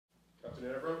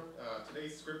afternoon, everyone.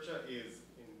 Today's scripture is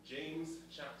in James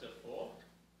chapter 4,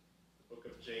 the book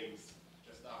of James,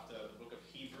 just after the book of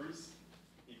Hebrews.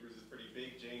 Hebrews is pretty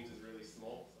big, James is really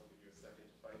small, so I'll give you a second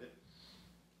to find it.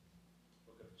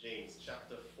 Book of James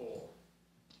chapter 4.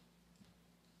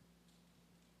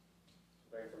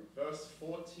 Going from verse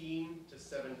 14 to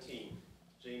 17.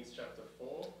 James chapter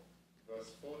 4,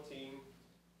 verse 14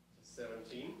 to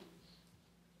 17.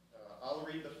 I'll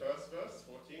read the first verse,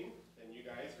 14, and you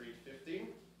guys read 15,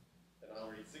 then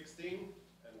I'll read 16,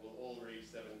 and we'll all read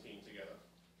 17 together.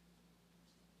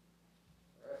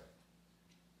 All right.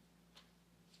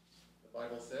 The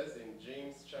Bible says in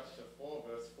James chapter 4,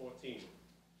 verse 14,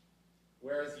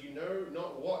 "Whereas you know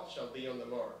not what shall be on the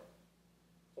morrow.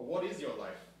 For what is your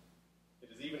life? It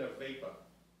is even a vapor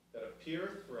that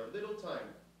appeareth for a little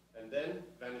time, and then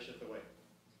vanisheth away."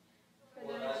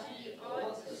 For thus ye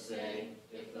ought to say,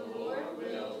 if the Lord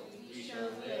will, we shall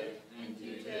live and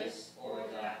do this or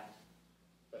that.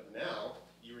 But now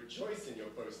you rejoice in your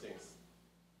boastings.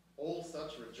 All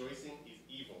such rejoicing is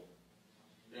evil.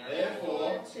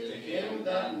 Therefore, to him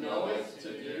that knoweth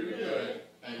to do good,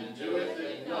 and doeth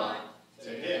it not, to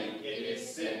him it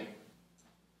is sin.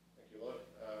 Thank you, Lord.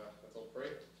 Let's all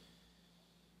pray.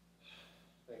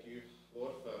 Thank you,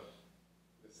 Lord, for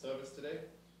this service today.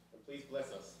 And please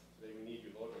bless us. Today we need you,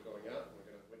 Lord. We're going out and we're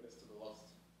going to witness to the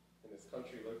lost in this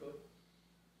country locally.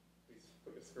 Please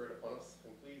put your spirit upon us.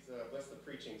 And please bless the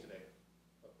preaching today.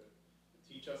 To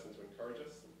teach us and to encourage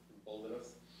us and embolden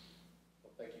us.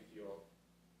 Well, thank you for your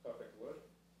perfect word.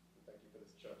 And thank you for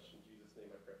this church. In Jesus' name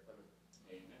I pray.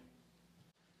 Amen. Amen.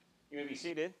 You may be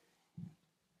seated.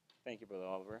 Thank you, Brother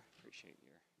Oliver. Appreciate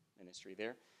your ministry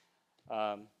there.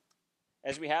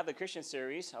 As we have the Christian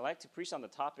series, I like to preach on the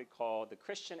topic called The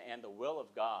Christian and the Will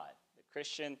of God. The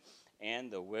Christian and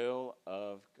the Will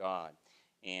of God.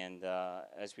 And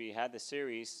as we had the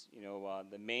series,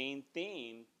 the main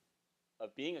theme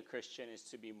of being a Christian is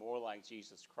to be more like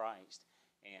Jesus Christ.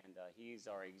 And he's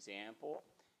our example,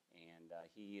 and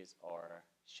he is our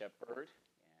shepherd,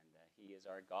 and he is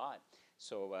our God.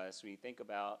 So as we think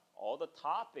about all the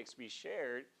topics we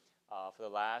shared for the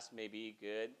last maybe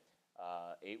good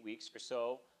 8 weeks or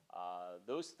so,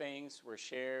 those things were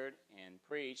shared and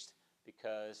preached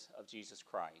because of Jesus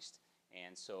Christ.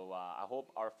 And so I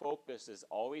hope our focus is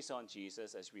always on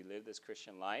Jesus as we live this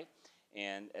Christian life.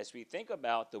 And as we think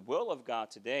about the will of God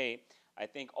today, I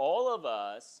think all of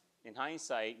us, in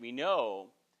hindsight, we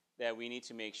know that we need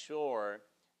to make sure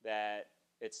that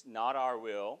it's not our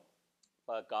will,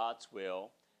 but God's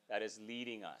will that is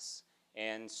leading us.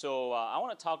 And so I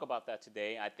want to talk about that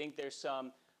today. I think there's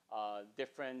some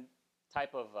different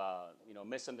type of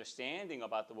misunderstanding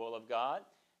about the will of God,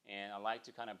 and I like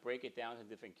to kind of break it down into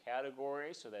different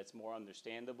categories so that it's more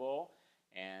understandable.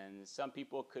 And some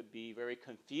people could be very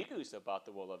confused about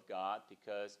the will of God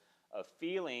because of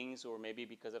feelings, or maybe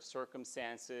because of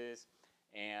circumstances,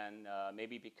 and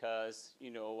maybe because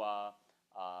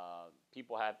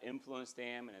people have influenced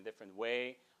them in a different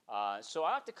way. So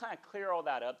I have to kind of clear all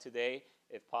that up today,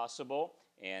 if possible,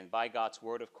 and by God's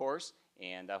word, of course.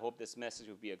 And I hope this message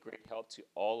will be a great help to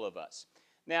all of us.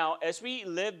 Now, as we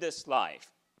live this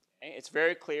life, okay, it's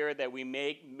very clear that we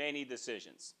make many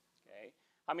decisions. Okay,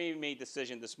 how many of you made a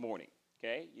decision this morning?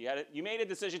 Okay, you made a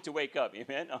decision to wake up,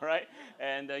 amen, all right?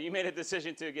 And you made a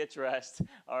decision to get dressed,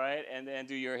 all right, and then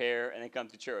do your hair and then come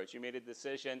to church. You made a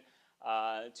decision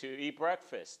to eat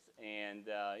breakfast and,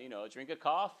 drink a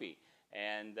coffee.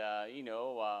 And,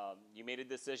 you made a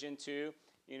decision to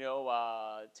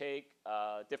take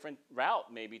a different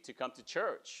route, maybe to come to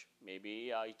church.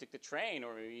 Maybe you took the train,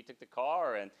 or maybe you took the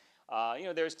car. And,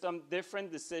 there's some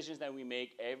different decisions that we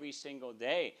make every single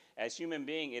day. As human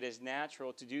beings, it is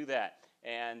natural to do that.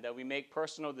 And we make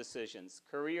personal decisions,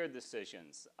 career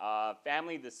decisions,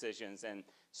 family decisions, and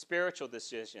spiritual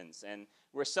decisions. And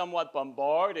we're somewhat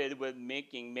bombarded with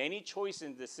making many choices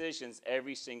and decisions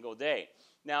every single day.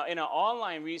 Now, in our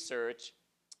online research,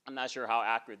 I'm not sure how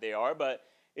accurate they are, but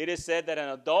it is said that an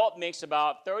adult makes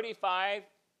about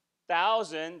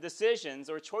 35,000 decisions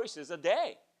or choices a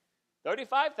day.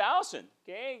 35,000,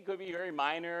 okay? It could be very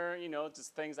minor,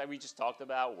 just things that we just talked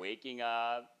about, waking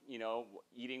up,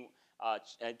 eating,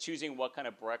 choosing what kind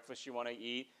of breakfast you want to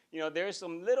eat. There's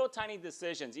some little tiny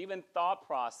decisions, even thought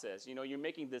process. You're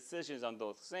making decisions on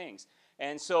those things.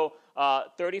 And so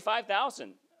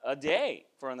 35,000 a day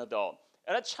for an adult.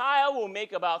 And a child will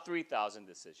make about 3,000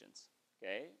 decisions.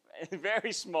 Okay,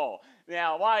 very small.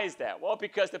 Now, why is that? Well,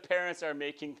 because the parents are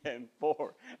making them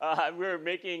for. We're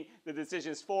making the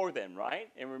decisions for them,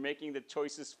 right? And we're making the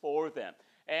choices for them.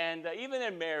 And even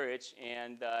in marriage,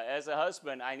 and as a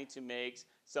husband, I need to make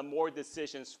some more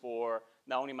decisions for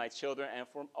not only my children and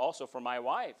also for my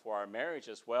wife, for our marriage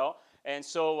as well. And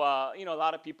so, a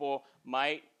lot of people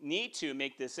might need to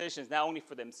make decisions not only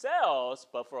for themselves,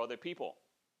 but for other people.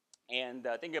 And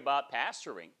think about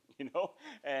pastoring,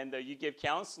 and you give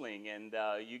counseling, and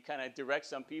you kind of direct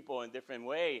some people in a different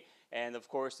way, and of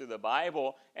course through the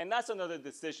Bible. And that's another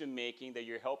decision making that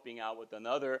you're helping out with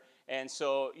another. And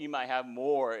so you might have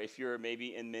more if you're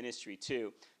maybe in ministry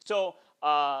too. So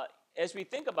as we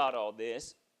think about all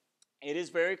this, it is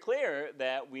very clear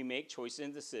that we make choices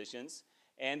and decisions.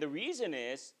 And the reason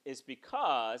is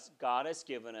because God has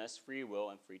given us free will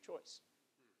and free choice.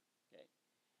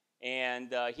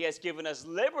 And he has given us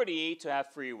liberty to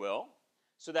have free will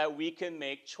so that we can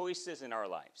make choices in our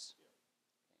lives.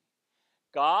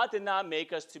 God did not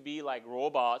make us to be like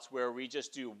robots where we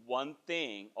just do one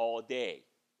thing all day.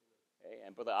 Okay?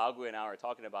 And Brother Agu and I were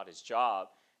talking about his job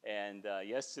and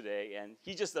yesterday, and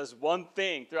he just does one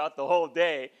thing throughout the whole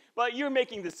day. But you're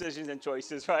making decisions and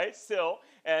choices, right? Still,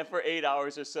 and for 8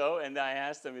 hours or so. And I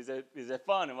asked him, "Is it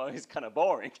fun?" Well, it's kind of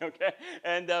boring, okay.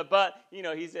 And but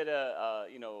he's at a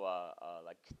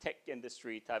like tech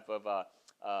industry type of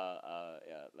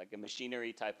like a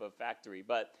machinery type of factory.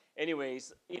 But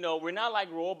anyways, we're not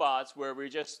like robots where we're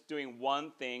just doing one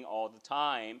thing all the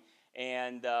time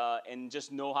and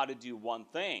just know how to do one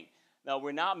thing. Now,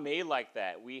 we're not made like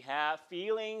that. We have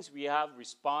feelings, we have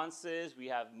responses, we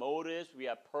have motives, we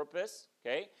have purpose,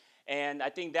 okay? And I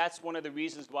think that's one of the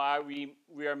reasons why we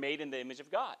are made in the image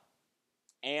of God.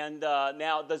 And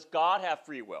now, does God have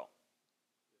free will?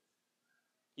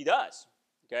 He does,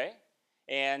 okay?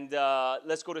 And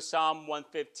let's go to Psalm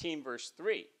 115, verse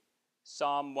 3.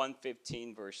 Psalm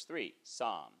 115, verse 3.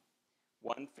 Psalm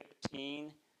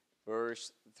 115,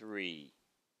 verse 3.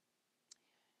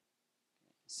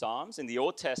 Psalms in the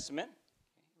Old Testament,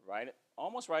 right,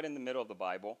 almost right in the middle of the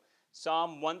Bible.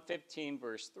 Psalm 115,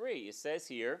 verse 3. It says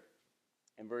here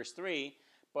in verse 3,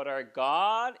 "But our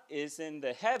God is in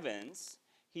the heavens.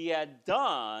 He had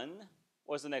done,"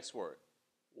 what's the next word?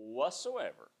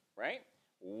 Whatsoever, right?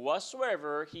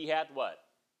 Whatsoever he had what?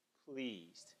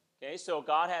 Pleased. Okay, so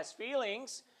God has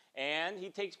feelings, and he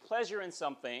takes pleasure in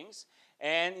some things.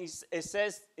 And it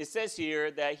says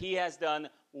here that he has done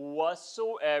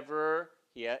whatsoever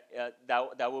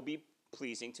that will be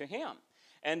pleasing to him.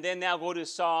 And then now go to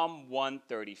Psalm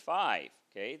 135.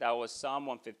 Okay, that was Psalm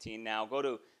 115. Now go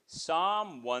to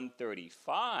Psalm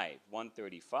 135.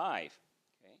 135.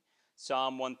 Okay,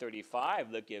 Psalm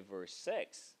 135. Look at verse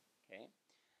 6. Okay,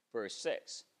 verse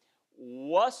 6.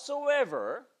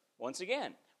 "Whatsoever," once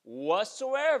again,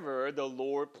 "whatsoever the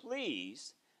Lord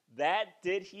pleased, that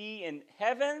did he in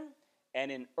heaven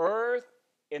and in earth,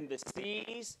 in the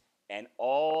seas, and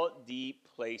all deep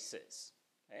places."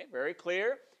 Okay, very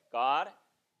clear. God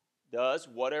does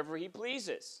whatever he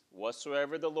pleases,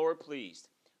 whatsoever the Lord pleased.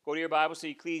 Go to your Bible to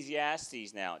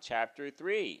Ecclesiastes now, chapter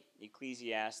 3.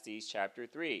 Ecclesiastes chapter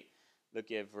 3.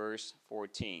 Look at verse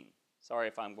 14. Sorry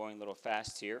if I'm going a little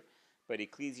fast here, but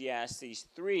Ecclesiastes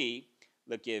 3,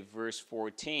 look at verse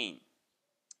 14.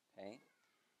 Okay?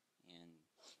 And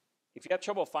if you have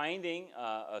trouble finding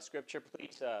a scripture,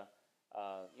 please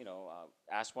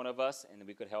ask one of us, and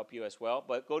we could help you as well.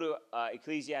 But go to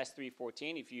Ecclesiastes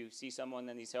 3:14. If you see someone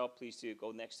that needs help, please do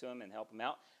go next to him and help him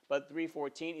out. But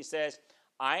 3:14, he says,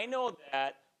 "I know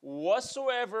that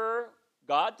whatsoever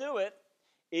God doeth,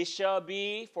 it shall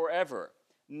be forever.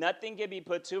 Nothing can be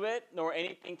put to it, nor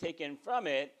anything taken from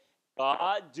it.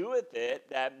 God doeth it,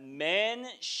 that men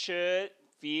should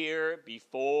fear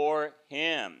before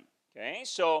him." Okay,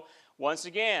 so once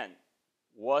again,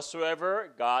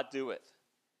 whatsoever God doeth.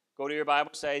 Go to your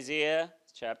Bible to Isaiah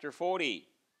chapter 40.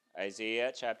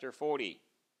 Isaiah chapter 40.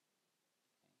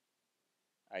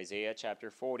 Isaiah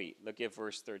chapter 40. Look at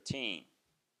verse 13.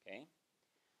 Okay.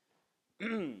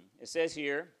 It says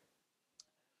here,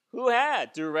 "Who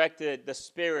had directed the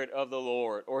Spirit of the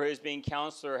Lord, or his being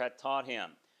counselor had taught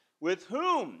him? With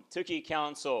whom took he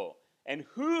counsel? And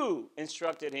who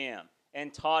instructed him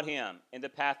and taught him in the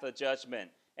path of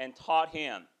judgment and taught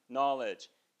him knowledge,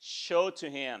 showed to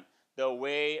him the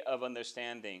way of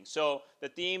understanding?" So the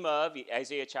theme of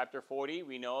Isaiah chapter 40,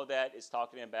 we know that it's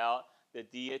talking about the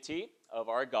deity of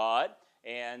our God.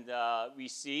 And we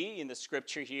see in the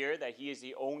scripture here that he is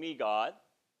the only God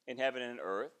in heaven and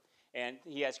earth, and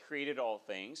he has created all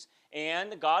things.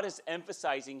 And God is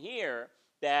emphasizing here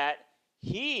that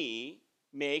he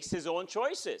makes his own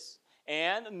choices,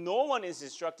 and no one is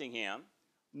instructing him.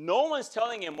 No one's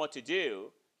telling him what to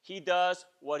do. He does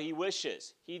what he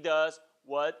wishes. He does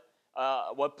what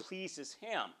pleases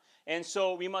him. And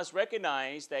so we must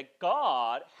recognize that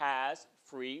God has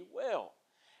free will.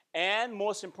 And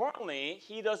most importantly,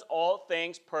 he does all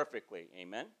things perfectly.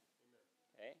 Amen?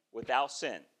 Okay? Without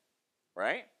sin.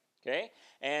 Right? Okay?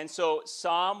 And so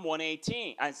Psalm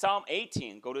 118, and Psalm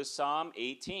 18, go to Psalm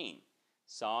 18.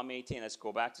 Psalm 18, let's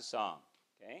go back to Psalm.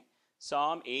 Okay?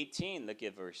 Psalm 18, look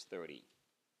at verse 30.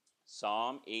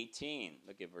 Psalm 18,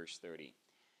 look at verse 30.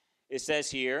 It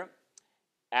says here,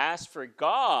 as for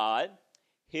God,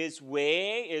 his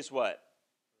way is what?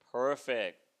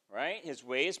 Perfect, right? His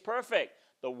way is perfect.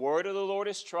 The word of the Lord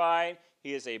is tried.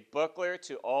 He is a buckler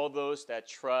to all those that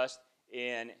trust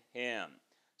in him.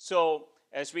 So,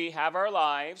 as we have our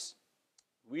lives,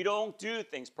 we don't do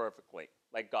things perfectly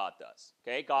like God does.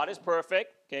 Okay, God is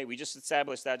perfect. Okay, we just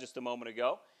established that just a moment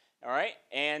ago. All right,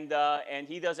 and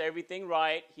he does everything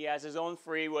right. He has his own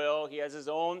free will. He has his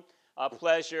own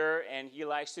pleasure, and he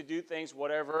likes to do things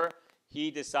whatever he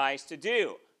decides to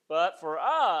do. But for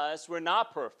us, we're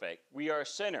not perfect. We are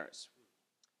sinners,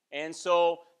 and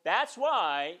so that's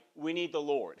why we need the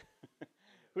Lord,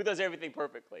 who does everything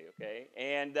perfectly. Okay,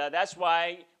 and that's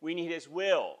why we need His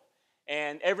will.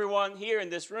 And everyone here in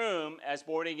this room, as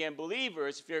born-again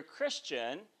believers, if you're a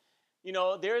Christian, you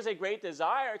know, there is a great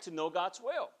desire to know God's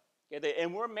will. Okay? The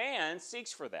inward man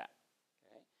seeks for that.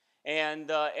 Okay?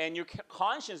 And your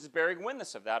conscience is bearing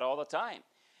witness of that all the time.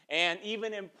 And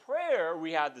even in prayer,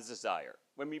 we have this desire.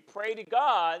 When we pray to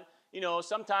God, you know,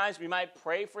 sometimes we might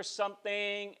pray for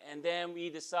something, and then we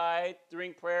decide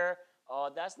during prayer, oh,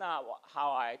 that's not how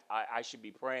I should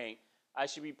be praying. I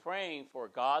should be praying for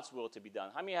God's will to be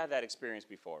done. How many have that experience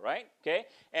before, right? Okay?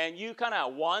 And you kind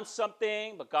of want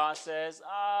something, but God says,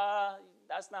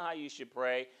 that's not how you should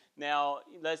pray. Now,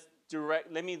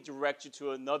 let me direct you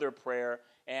to another prayer,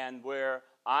 and where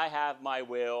I have my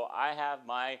will, I have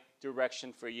my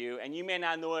direction for you. And you may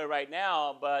not know it right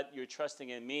now, but you're trusting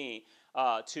in me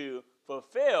to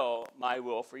fulfill my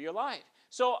will for your life.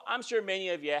 So I'm sure many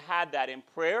of you had that in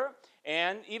prayer,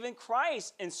 and even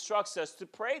Christ instructs us to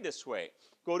pray this way.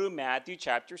 Go to Matthew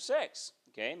chapter 6,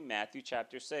 okay? Matthew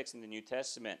chapter 6 in the New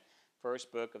Testament,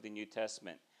 first book of the New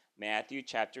Testament. Matthew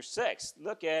chapter 6.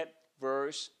 Look at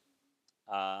verse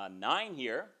 9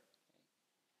 here.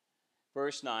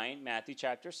 Verse 9, Matthew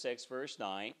chapter 6, verse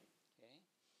 9. Okay?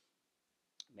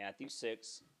 Matthew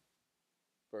 6,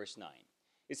 verse 9.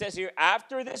 It says here,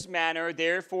 after this manner,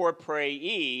 therefore pray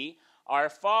ye, our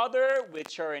Father,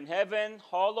 which are in heaven,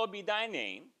 hallowed be thy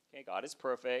name. Okay, God is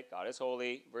perfect. God is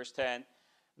holy. Verse 10,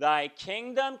 thy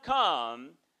kingdom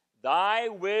come, thy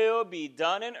will be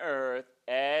done in earth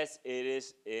as it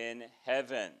is in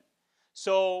heaven.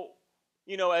 So,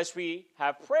 you know, as we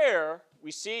have prayer,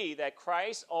 we see that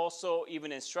Christ also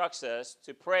even instructs us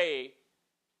to pray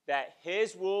that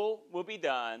his will be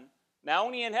done, not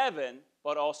only in heaven,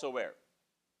 but also where?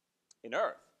 In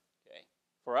earth, okay,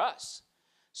 for us.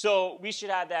 So we should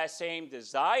have that same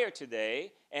desire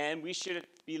today, and we should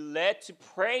be led to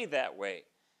pray that way.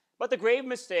 But the grave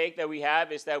mistake that we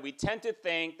have is that we tend to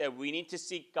think that we need to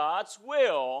seek God's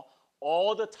will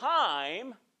all the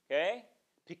time, okay,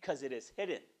 because it is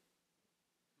hidden.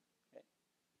 Okay?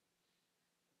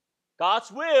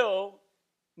 God's will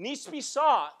needs to be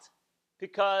sought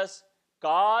because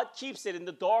God keeps it in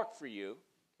the dark for you,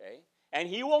 okay, and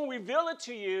he won't reveal it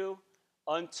to you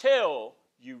until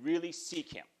you really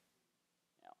seek him.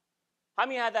 Now, how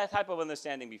many had that type of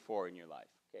understanding before in your life?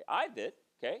 Okay, I did.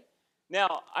 Okay.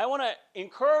 Now, I want to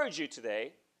encourage you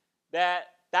today that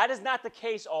that is not the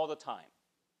case all the time.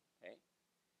 Okay?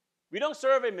 We don't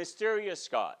serve a mysterious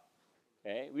God.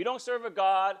 Okay? We don't serve a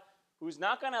God who's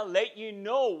not going to let you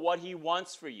know what he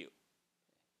wants for you.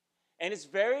 And it's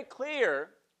very clear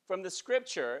from the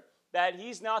scripture that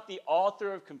he's not the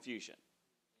author of confusion.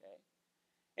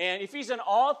 And if he's an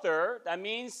author, that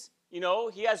means, you know,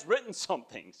 he has written some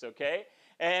things, okay?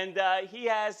 And he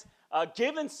has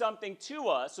given something to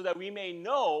us so that we may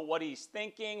know what he's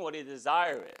thinking, what his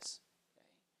desire is.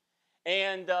 Okay?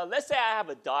 And let's say I have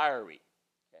a diary,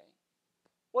 okay?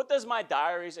 What does my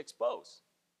diaries expose?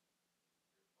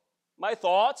 My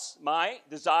thoughts, my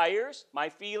desires, my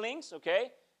feelings,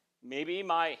 okay? Maybe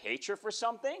my hatred for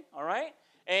something, all right?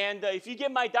 And if you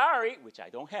get my diary, which I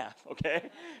don't have, okay?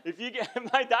 If you get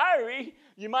my diary,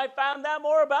 you might find out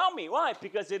more about me. Why?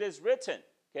 Because it is written,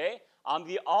 okay? I'm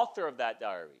the author of that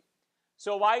diary.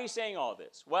 So why are you saying all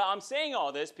this? Well, I'm saying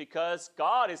all this because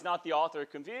God is not the author of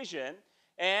confusion,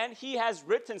 and he has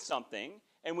written something,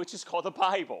 and which is called the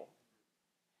Bible.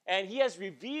 And he has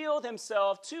revealed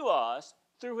himself to us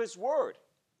through his word,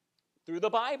 through the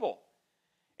Bible.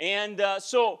 And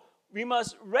so we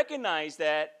must recognize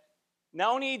that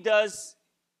not only does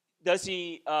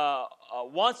he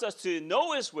wants us to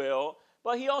know his will,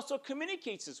 but he also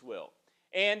communicates his will.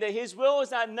 And his will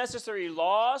is not necessarily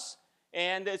lost,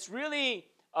 and it's really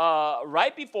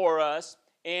right before us,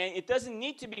 and it doesn't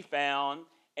need to be found,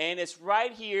 and it's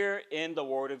right here in the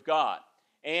Word of God.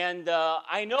 And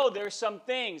I know there's some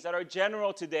things that are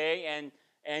general today,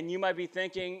 and you might be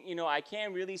thinking, I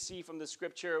can't really see from the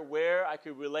Scripture where I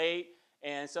could relate,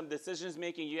 and some decisions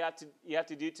making you have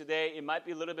to do today. It might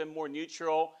be a little bit more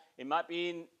neutral. It might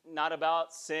be not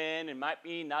about sin. It might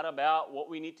be not about what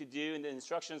we need to do in the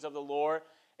instructions of the Lord.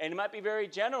 And it might be very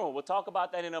general. We'll talk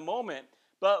about that in a moment.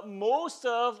 But most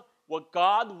of what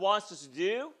God wants us to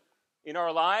do in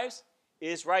our lives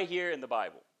is right here in the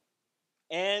Bible.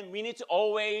 And we need to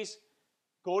always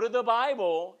go to the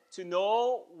Bible to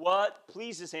know what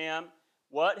pleases Him,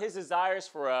 what His desires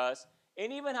for us,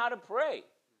 and even how to pray.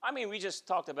 I mean, we just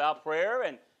talked about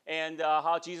prayer and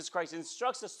how Jesus Christ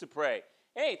instructs us to pray.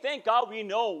 Hey, thank God we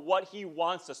know what He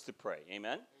wants us to pray.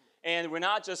 Amen? And we're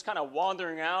not just kind of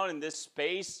wandering out in this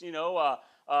space,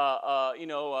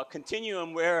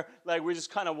 continuum where like we're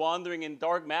just kind of wandering in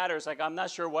dark matters. Like I'm not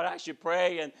sure what I should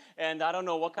pray, and I don't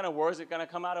know what kind of words are going to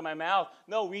come out of my mouth.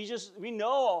 No, we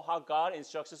know how God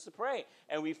instructs us to pray,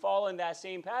 and we follow in that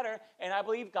same pattern. And I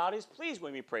believe God is pleased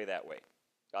when we pray that way.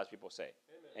 God's people say.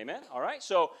 Amen? All right?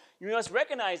 So you must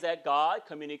recognize that God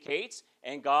communicates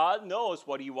and God knows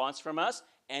what He wants from us,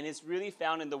 and it's really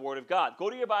found in the Word of God. Go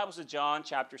to your Bibles to John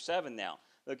chapter 7 now.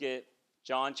 Look at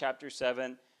John chapter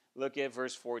 7. Look at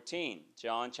verse 14.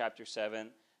 John chapter 7,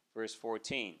 verse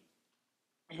 14.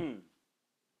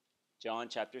 John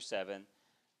chapter 7,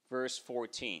 verse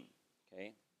 14.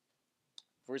 Okay?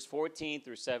 Verse 14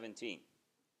 through 17.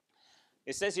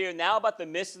 It says here, now about the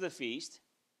midst of the feast,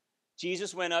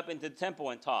 Jesus went up into the temple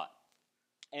and taught.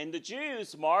 And the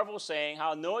Jews marveled, saying,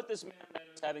 how knoweth this man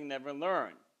letters, having never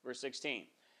learned? Verse 16.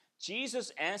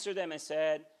 Jesus answered them and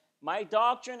said, my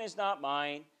doctrine is not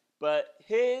mine, but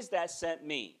His that sent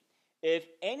me. If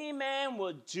any man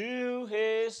will do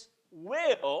His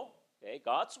will, okay,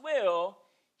 God's will,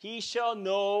 he shall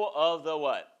know of the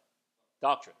what?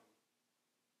 Doctrine.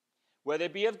 Whether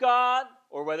it be of God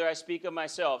or whether I speak of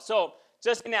myself. So,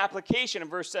 just in application in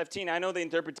verse 17, I know the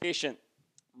interpretation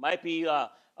might be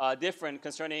different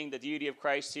concerning the deity of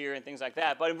Christ here and things like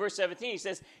that. But in verse 17, he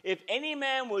says, if any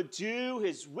man will do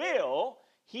His will,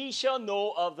 he shall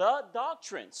know of the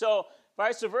doctrine. So,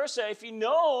 vice versa, if you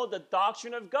know the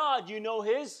doctrine of God, you know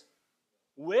His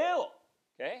will.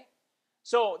 Okay?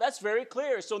 So, that's very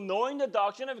clear. So, knowing the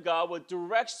doctrine of God will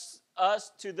direct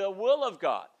us to the will of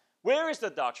God. Where is the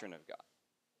doctrine of God?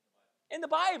 In the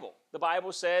Bible. The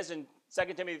Bible says in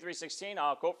 2 Timothy 3:16,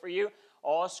 I'll quote for you,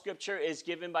 all Scripture is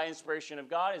given by inspiration of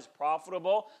God, is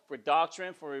profitable for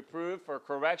doctrine, for reproof, for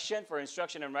correction, for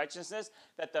instruction in righteousness,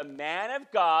 that the man of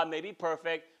God may be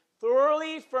perfect,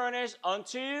 thoroughly furnished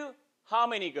unto how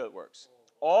many good works?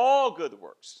 All good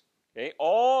works. Okay,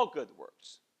 all good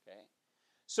works. Okay,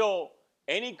 so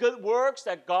any good works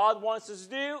that God wants us to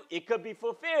do, it could be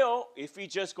fulfilled if we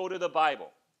just go to the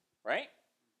Bible, right?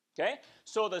 Okay,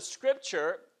 so the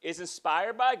Scripture is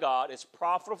inspired by God. It's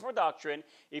profitable for doctrine.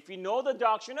 If you know the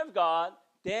doctrine of God,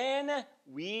 then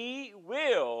we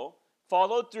will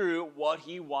follow through what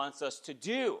He wants us to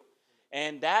do.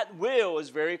 And that will is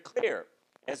very clear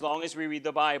as long as we read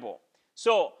the Bible.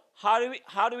 So how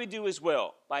do we do His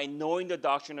will? By knowing the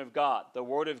doctrine of God, the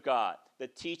Word of God, the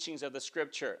teachings of the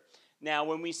Scripture. Now,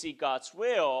 when we see God's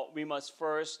will, we must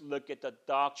first look at the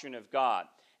doctrine of God.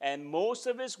 And most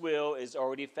of His will is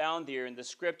already found here in the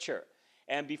Scripture.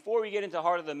 And before we get into the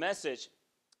heart of the message,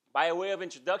 by way of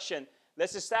introduction,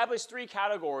 let's establish 3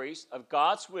 categories of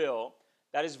God's will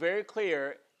that is very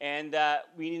clear and that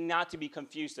we need not to be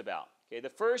confused about. Okay, the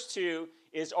first 2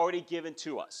 is already given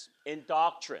to us in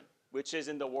doctrine, which is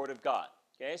in the Word of God.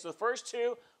 Okay, so the first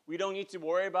 2, we don't need to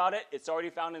worry about it. It's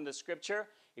already found in the Scripture.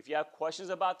 If you have questions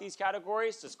about these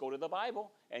categories, just go to the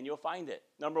Bible and you'll find it.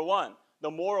 Number 1,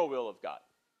 the moral will of God.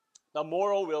 The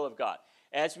moral will of God.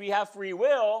 As we have free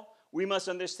will, we must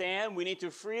understand we need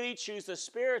to freely choose the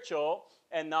spiritual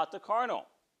and not the carnal.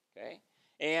 Okay?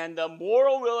 And the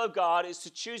moral will of God is to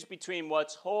choose between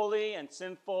what's holy and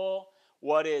sinful,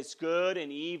 what is good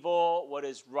and evil, what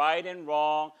is right and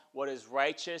wrong, what is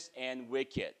righteous and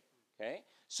wicked. Okay?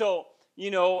 So,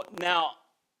 now,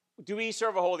 do we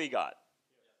serve a holy God?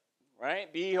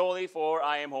 Right? Be holy, for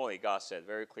I am holy, God said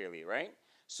very clearly, right?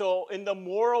 So, in the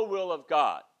moral will of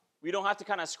God, we don't have to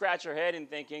kind of scratch our head in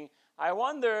thinking, I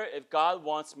wonder if God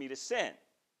wants me to sin.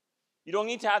 You don't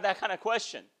need to have that kind of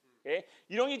question. Okay?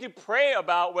 You don't need to pray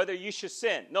about whether you should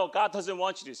sin. No, God doesn't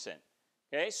want you to sin.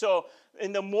 Okay? So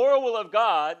in the moral will of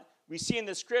God, we see in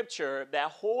the scripture that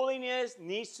holiness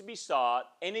needs to be sought,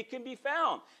 and it can be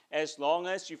found as long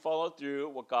as you follow through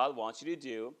what God wants you to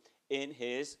do in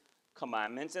his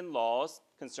commandments and laws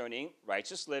concerning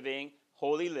righteous living,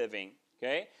 holy living.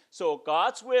 Okay? So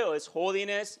God's will is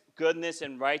holiness, goodness,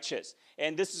 and righteous.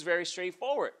 And this is very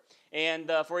straightforward. And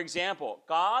for example,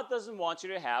 God doesn't want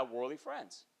you to have worldly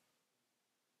friends.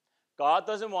 God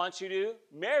doesn't want you to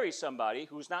marry somebody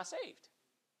who's not saved.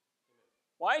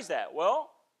 Why is that?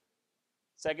 Well,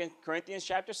 2 Corinthians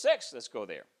chapter 6. Let's go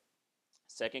there.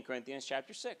 2 Corinthians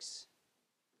chapter 6.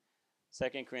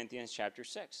 2 Corinthians chapter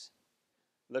 6.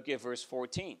 Look at verse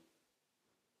 14.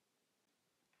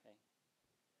 Okay.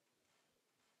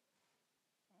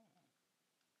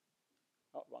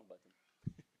 Oh, wrong button.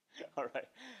 All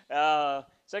right.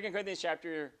 2 Corinthians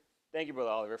chapter, thank you, Brother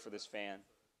Oliver, for this fan.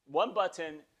 One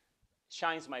button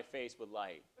shines my face with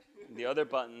light. The other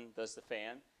button does the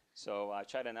fan. So I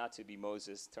try to not to be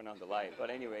Moses, turn on the light. But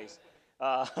anyways,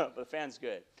 but the fan's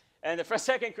good. And the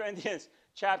 2 Corinthians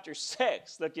chapter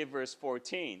 6, look at verse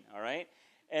 14, all right?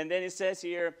 And then it says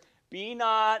here, be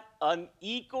not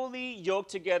unequally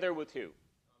yoked together with who?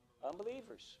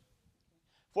 Unbelievers.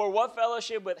 For what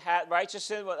fellowship hath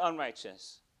righteousness with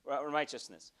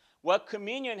unrighteousness? What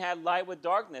communion had light with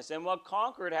darkness? And what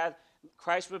concord hath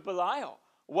Christ with Belial?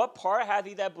 What part hath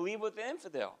he that believed with the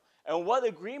infidel? And what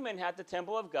agreement hath the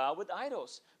temple of God with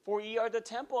idols? For ye are the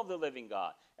temple of the living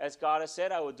God. As God has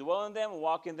said, I will dwell in them and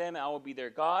walk in them, and I will be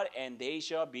their God, and they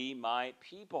shall be my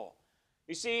people.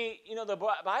 You see, the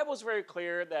Bible is very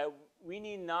clear that we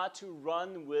need not to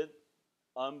run with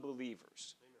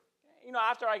unbelievers.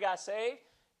 After I got saved,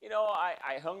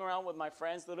 I hung around with my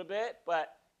friends a little bit,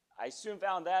 but I soon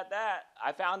found out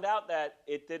that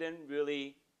it didn't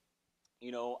really,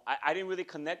 I didn't really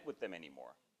connect with them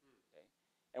anymore.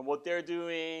 And what they're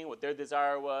doing, what their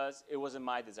desire was, it wasn't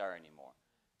my desire anymore.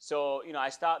 So, I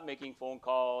stopped making phone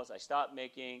calls. I stopped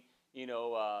making,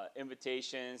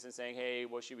 invitations and saying, hey,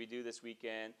 what should we do this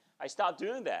weekend? I stopped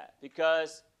doing that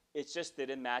because it just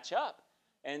didn't match up.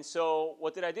 And so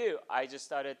what did I do? I just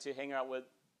started to hang out with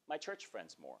my church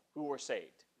friends more who were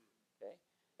saved. Okay?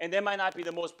 And they might not be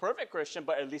the most perfect Christian,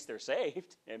 but at least they're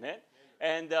saved. Amen?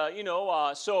 And,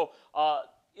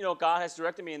 God has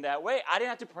directed me in that way. I didn't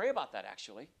have to pray about that,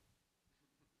 actually.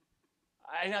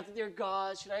 I didn't have to, dear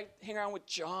God, should I hang around with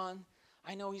John?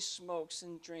 I know he smokes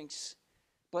and drinks,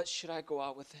 but should I go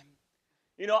out with him?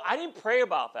 I didn't pray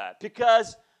about that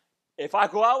because if I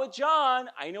go out with John,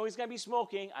 I know he's going to be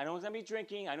smoking. I know he's going to be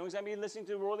drinking. I know he's going to be listening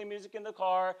to worldly music in the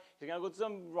car. He's going to go to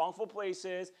some wrongful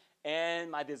places,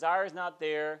 and my desire is not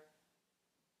there.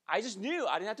 I just knew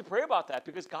I didn't have to pray about that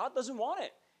because God doesn't want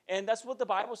it. And that's what the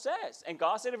Bible says. And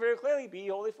God said it very clearly, be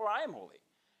holy for I am holy.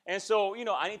 And so,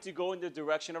 I need to go in the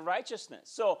direction of righteousness.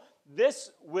 So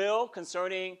this will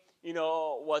concerning,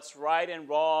 what's right and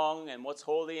wrong and what's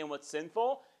holy and what's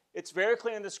sinful, it's very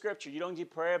clear in the scripture. You don't need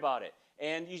to pray about it.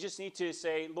 And you just need to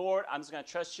say, Lord, I'm just going to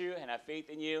trust you and have faith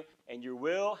in you. And your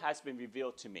will has been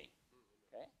revealed to me.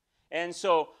 Okay? And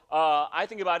so I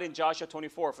think about it in Joshua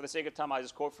 24. For the sake of time, I'll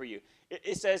just quote for you.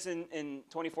 It says in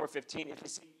 24:15, if it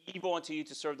seems evil unto you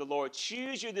to serve the Lord,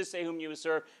 choose you this day whom you will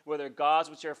serve, whether gods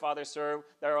which your fathers served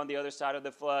that are on the other side of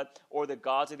the flood, or the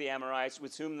gods of the Amorites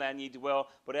with whom land ye dwell.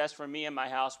 But as for me and my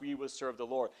house, we will serve the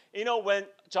Lord. When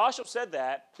Joshua said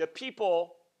that, the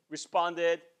people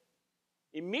responded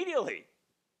immediately.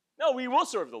 No, we will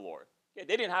serve the Lord. Okay,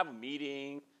 they didn't have a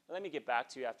meeting. Let me get back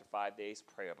to you after 5 days.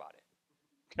 Pray about it.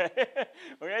 Okay?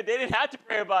 They didn't have to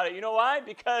pray about it. You know why?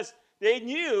 Because they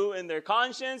knew in their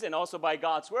conscience and also by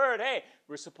God's word, hey,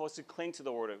 we're supposed to cling to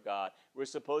the word of God. We're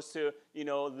supposed to,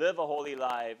 live a holy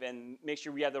life and make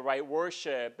sure we have the right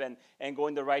worship and go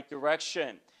in the right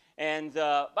direction. And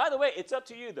by the way, it's up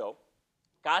to you, though.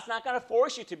 God's not going to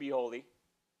force you to be holy.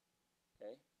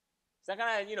 Okay? He's not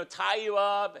going to, tie you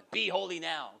up and be holy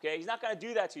now. Okay? He's not going to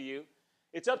do that to you.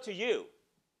 It's up to you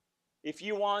if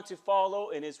you want to follow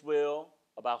in his will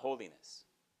about holiness.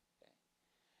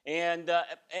 And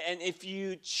if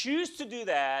you choose to do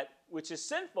that, which is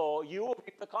sinful, you will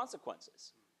reap the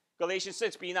consequences. Galatians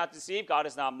 6, be not deceived, God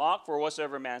is not mocked, for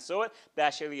whatsoever man soweth,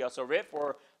 that shall he also reap.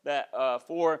 For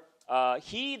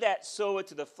he that soweth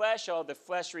to the flesh shall the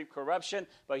flesh reap corruption,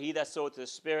 but he that soweth to the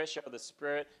Spirit shall the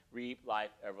Spirit reap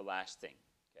life everlasting.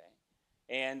 Okay?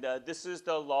 And this is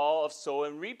the law of sow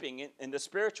and reaping in the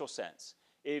spiritual sense.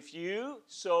 If you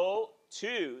sow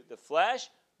to the flesh,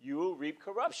 you will reap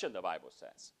corruption, the Bible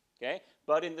says. Okay?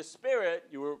 But in the Spirit,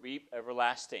 you will reap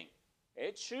everlasting.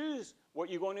 Okay? Choose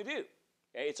what you're going to do.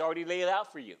 Okay? It's already laid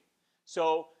out for you.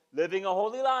 So, living a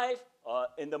holy life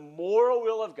in the moral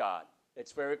will of God,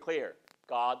 it's very clear.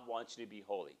 God wants you to be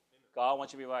holy. God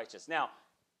wants you to be righteous. Now,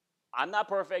 I'm not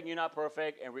perfect, you're not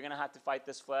perfect, and we're going to have to fight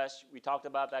this flesh. We talked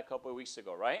about that a couple of weeks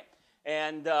ago, right?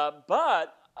 And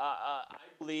but I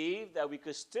believe that we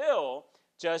could still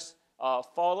just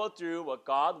follow through what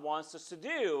God wants us to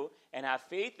do and have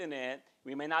faith in it.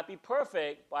 We may not be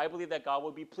perfect, but I believe that God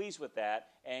will be pleased with that,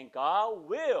 and God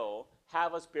will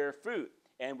have us bear fruit.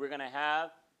 And we're going to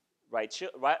have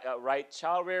right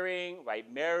child rearing,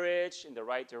 right marriage in the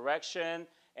right direction,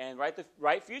 and the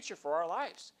right future for our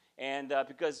lives. And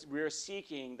because we're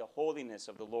seeking the holiness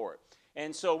of the Lord.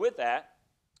 And so with that,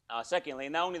 secondly,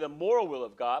 not only the moral will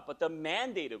of God, but the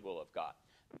mandated will of God.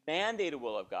 Mandated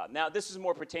will of God. Now, this is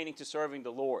more pertaining to serving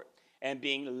the Lord and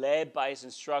being led by his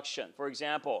instruction. For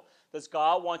example, does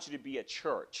God want you to be a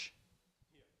church?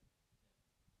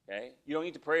 Okay? You don't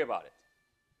need to pray about it.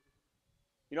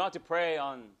 You don't have to pray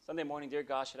on Sunday morning, dear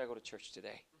God, should I go to church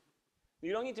today?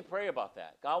 You don't need to pray about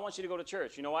that. God wants you to go to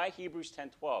church. You know why? Hebrews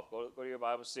 10:12. Go to your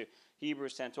Bibles to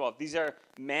Hebrews 10:12. These are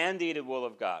mandated will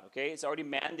of God, okay? It's already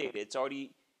mandated. It's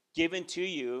already given to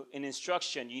you an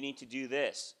instruction. You need to do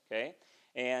this, okay?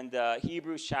 And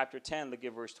Hebrews chapter 10, look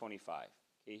at verse 25.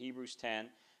 Okay, Hebrews 10,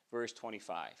 verse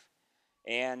 25.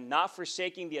 And not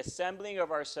forsaking the assembling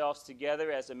of ourselves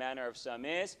together as the manner of some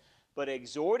is, but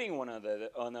exhorting one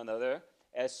another,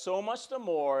 as so much the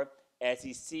more as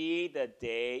you see the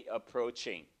day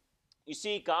approaching. You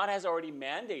see, God has already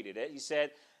mandated it. He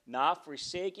said, not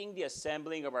forsaking the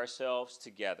assembling of ourselves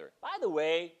together. By the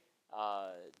way,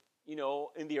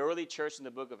 in the early church in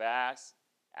the book of Acts,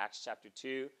 Acts chapter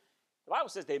 2, the Bible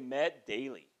says they met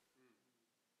daily.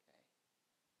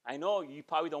 I know you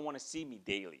probably don't want to see me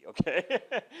daily, okay?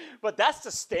 But that's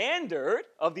the standard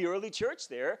of the early church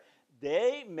there.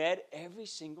 They met every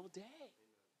single day.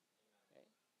 Okay?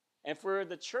 And for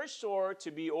the church door to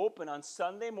be open on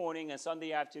Sunday morning and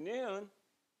Sunday afternoon,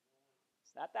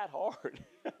 it's not that hard,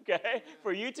 okay?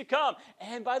 For you to come.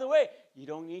 And by the way, you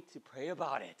don't need to pray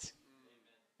about it.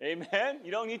 Amen?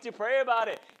 You don't need to pray about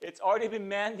it. It's already been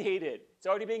mandated. It's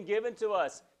already been given to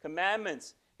us.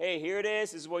 Commandments. Hey, here it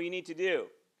is. This is what you need to do.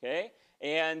 Okay?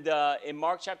 And in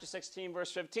Mark chapter 16,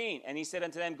 verse 15, and he said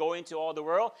unto them, go into all the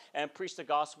world and preach the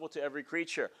gospel to every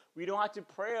creature. We don't have to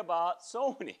pray about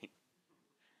zoning.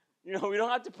 We don't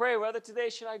have to pray whether today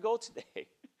should I go today.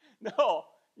 No,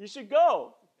 you should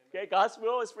go. Okay? God's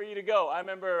will is for you to go. I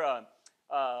remember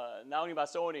not only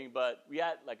about zoning, but we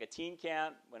had like a teen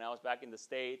camp when I was back in the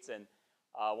States, and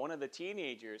one of the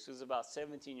teenagers who was about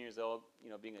 17 years old,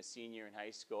 being a senior in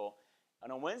high school,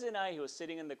 and on Wednesday night, he was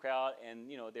sitting in the crowd, and,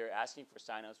 they're asking for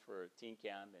sign-ups for teen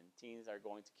camp, and teens are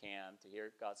going to camp to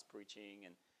hear God's preaching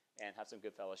and have some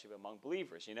good fellowship among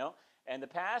believers, And the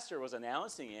pastor was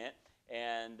announcing it,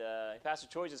 and Pastor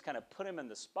Choi just kind of put him in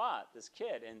the spot, this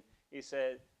kid, and he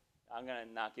said, I'm going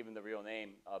to not give him the real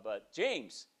name, but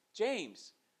James,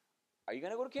 are you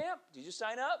going to go to camp? Did you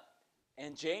sign up?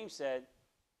 And James said,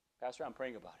 Pastor, I'm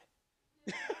praying about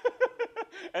it.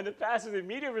 And the pastor's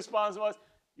immediate response was,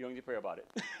 you don't need to pray about it.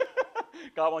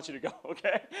 God wants you to go,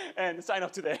 okay? And sign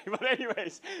up today. But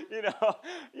anyways,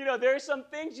 there are some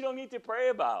things you don't need to pray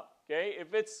about, okay?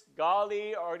 If it's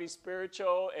godly, already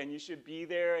spiritual, and you should be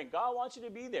there, and God wants you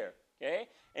to be there, okay?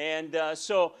 And the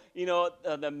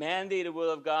mandated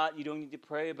will of God, you don't need to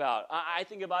pray about. I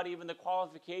think about even the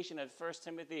qualification of 1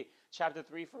 Timothy chapter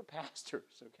 3 for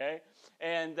pastors, okay?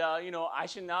 And, I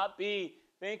should not be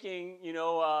thinking,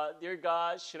 dear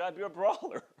God, should I be a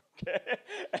brawler? Okay?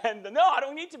 And no, I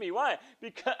don't need to be. Why?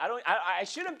 Because I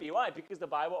shouldn't be. Why? Because the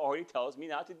Bible already tells me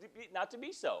not to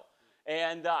be so.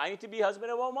 And I need to be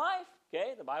husband of one wife.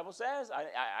 Okay? The Bible says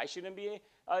I shouldn't be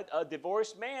a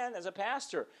divorced man as a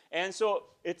pastor. And so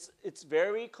it's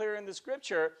very clear in the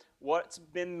scripture what's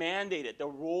been mandated. The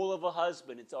role of a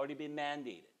husband, it's already been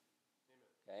mandated.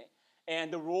 Okay?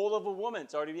 And the role of a woman,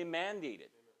 it's already been mandated.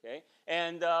 Okay?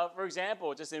 And for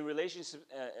example, just in a relationship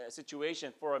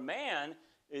situation, for a man,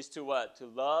 is to what? To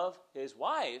love his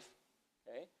wife,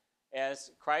 okay,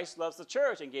 as Christ loves the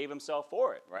church and gave himself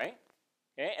for it, right?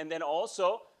 Okay, and then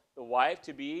also the wife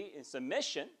to be in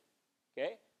submission,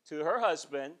 okay, to her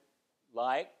husband,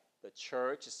 like the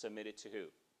church is submitted to who?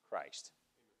 Christ.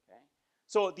 Okay,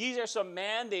 so these are some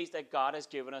mandates that God has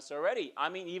given us already. I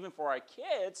mean, even for our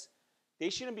kids, they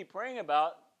shouldn't be praying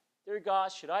about, dear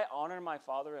God, should I honor my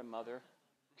father and mother?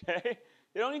 Okay.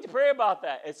 They don't need to pray about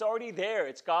that. It's already there.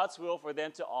 It's God's will for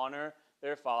them to honor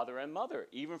their father and mother,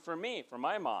 even for me, for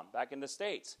my mom back in the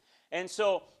States. And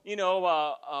so,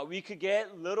 we could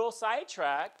get little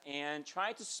sidetracked and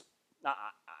try to,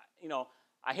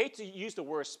 I hate to use the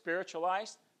word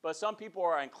spiritualized, but some people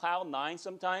are on cloud nine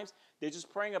sometimes. They're just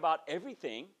praying about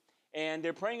everything, and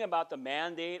they're praying about the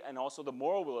mandate and also the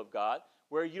moral will of God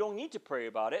where you don't need to pray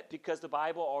about it because the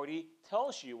Bible already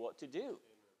tells you what to do.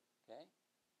 Okay?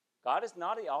 God is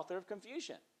not the author of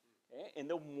confusion. Okay? In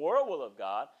the moral will of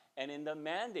God and in the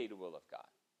mandated will of God.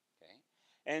 Okay?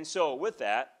 And so with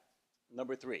that,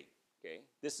 number 3, okay,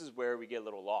 this is where we get a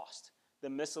little lost. The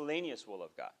miscellaneous will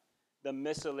of God. The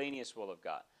miscellaneous will of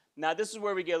God. Now, this is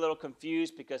where we get a little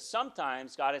confused because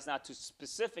sometimes God is not too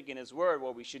specific in his word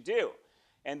what we should do.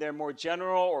 And they're more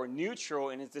general or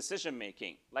neutral in his decision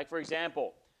making. Like, for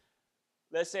example,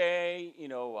 let's say,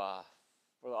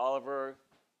 for Oliver,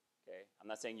 okay, I'm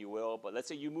not saying you will, but let's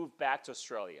say you move back to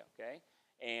Australia, okay,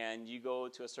 and you go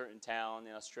to a certain town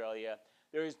in Australia.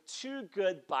 There's 2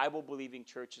 good Bible-believing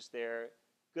churches there,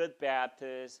 Good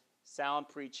Baptist, sound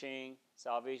preaching,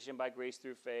 salvation by grace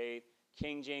through faith,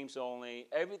 King James only.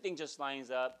 Everything just lines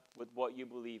up with what you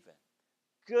believe in.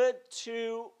 Good,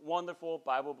 2 wonderful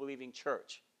Bible-believing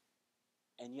church.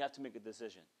 And you have to make a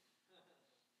decision.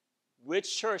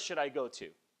 Which church should I go to?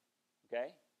 Okay?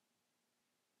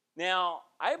 Now,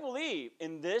 I believe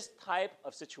in this type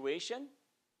of situation,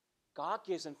 God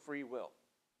gives him free will.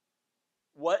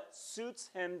 What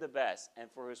suits him the best and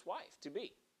for his wife to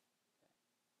be.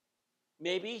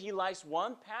 Maybe he likes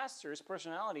one pastor's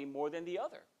personality more than the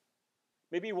other.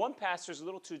 Maybe one pastor is a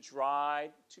little too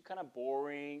dry, too kind of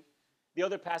boring. The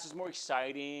other pastor is more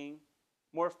exciting,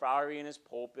 more fiery in his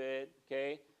pulpit,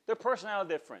 okay? Their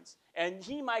personality difference. And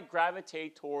he might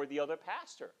gravitate toward the other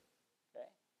pastor, okay?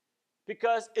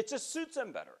 Because it just suits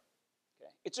him better,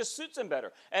 okay? It just suits him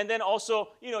better. And then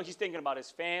also, he's thinking about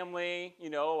his family,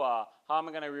 how am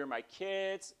I going to rear my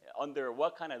kids, under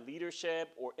what kind of leadership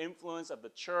or influence of the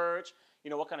church,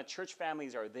 what kind of church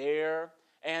families are there.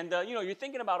 And, you're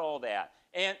thinking about all that.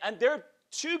 And there are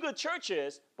 2 good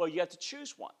churches, but you have to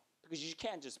choose one. Because you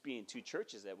can't just be in 2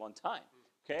 churches at one time,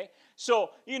 okay?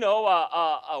 So,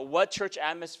 what church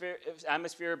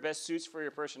atmosphere best suits for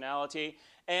your personality.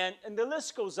 And the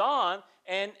list goes on,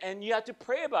 and you have to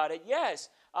pray about it, yes.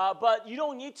 But you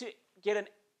don't need to get an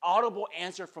audible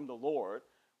answer from the Lord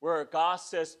where God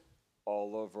says,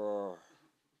 Oliver,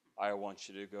 I want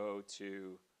you to go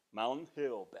to Mountain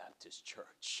Hill Baptist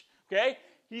Church, okay?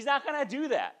 He's not going to do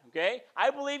that, okay? I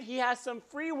believe he has some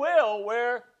free will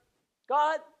where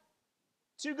God,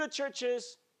 2 good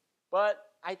churches,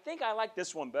 but I think I like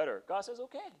this one better. God says,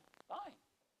 okay, fine.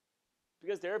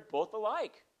 Because they're both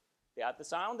alike. They have the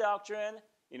sound doctrine,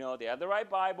 they have the right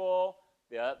Bible,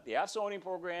 they have zoning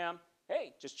program.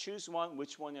 Hey, just choose one,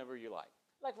 which one ever you like.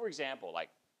 Like, for example, like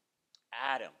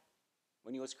Adam,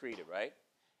 when he was created, right?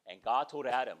 And God told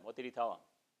Adam, what did he tell him?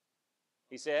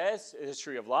 He says, it's a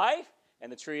tree of life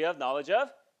and the tree of knowledge of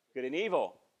good and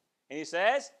evil. And he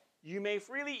says, you may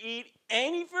freely eat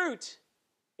any fruit,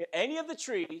 any of the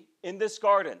tree in this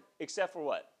garden, except for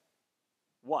what?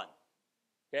 1.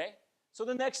 Okay? So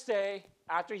the next day,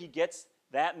 after he gets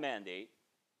that mandate,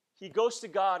 he goes to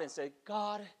God and says,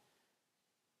 God,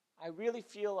 I really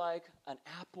feel like an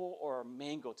apple or a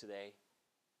mango today.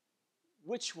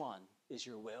 Which one is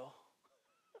your will?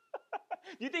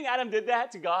 Do you think Adam did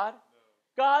that to God? No.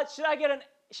 God, should I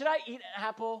eat an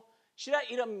apple? Should I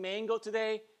eat a mango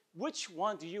today? Which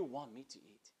one do you want me to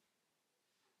eat?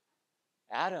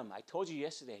 Adam, I told you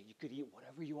yesterday you could eat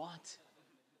whatever you want.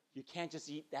 You can't just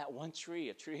eat that one tree,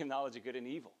 a tree of knowledge of good and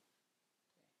evil.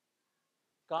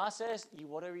 God says, eat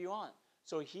whatever you want.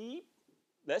 So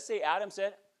let's say Adam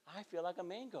said, I feel like a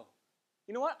mango.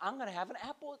 You know what? I'm going to have an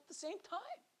apple at the same time.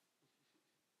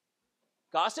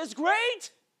 God says,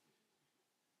 great.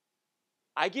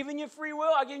 I've given you free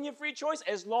will. I've given you free choice.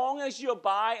 As long as you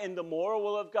abide in the moral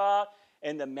will of God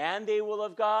and the mandate will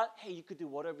of God, hey, you could do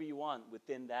whatever you want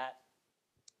within that,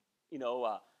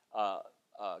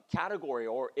 category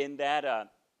or in that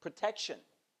protection,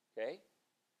 okay?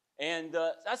 And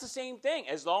that's the same thing.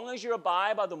 As long as you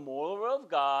abide by the moral will of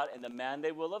God and the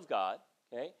mandate will of God,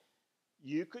 okay,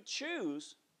 you could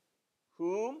choose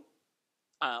whom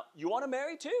you want to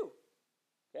marry too,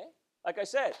 okay? Like I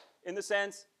said, in the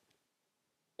sense,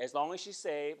 as long as she's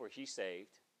saved or he's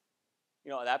saved,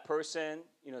 that person,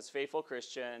 is a faithful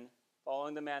Christian,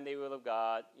 following the mandate will of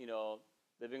God,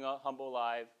 living a humble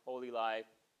life, holy life.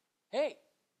 Hey,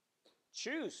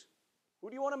 choose. Who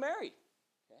do you want to marry?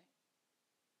 Okay?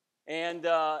 And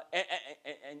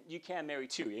you can't marry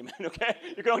 2, amen, okay?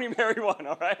 You can only marry 1,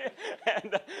 all right?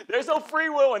 And there's no free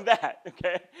will in that,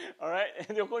 okay? All right?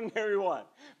 And you can only marry 1.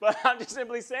 But I'm just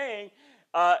simply saying,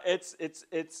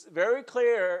 it's very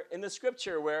clear in the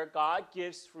scripture where God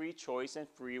gives free choice and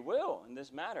free will in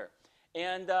this matter.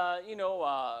 And,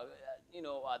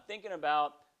 thinking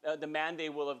about the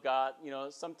mandate will of God,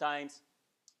 sometimes,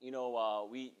 you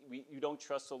don't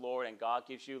trust the Lord and God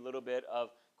gives you a little bit of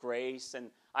grace.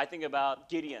 And I think about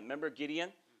Gideon. Remember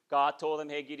Gideon? God told him,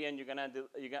 hey, Gideon, you're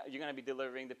gonna be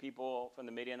delivering the people from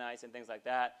the Midianites and things like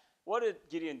that. What did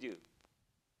Gideon do?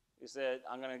 He said,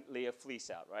 I'm going to lay a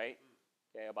fleece out, right?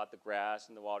 Okay, about the grass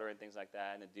and the water and things like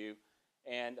that and the dew.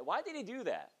 And why did he do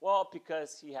that? Well,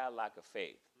 because he had lack of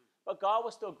faith. But God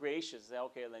was still gracious. Said,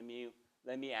 okay, let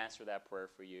me answer that prayer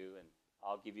for you, and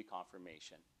I'll give you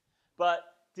confirmation. But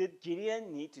did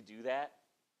Gideon need to do that?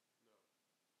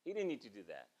 He didn't need to do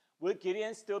that. Would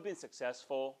Gideon still been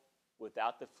successful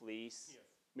without the fleece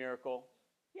miracle?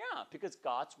 Yeah, because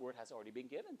God's word has already been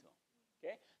given to him.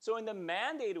 Okay? So in the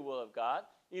mandated will of God,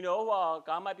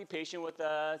 God might be patient with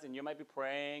us, and you might be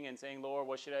praying and saying, Lord,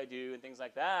 what should I do, and things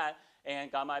like that.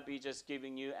 And God might be just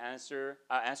giving you answer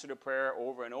to prayer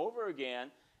over and over again,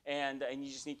 and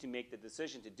you just need to make the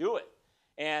decision to do it.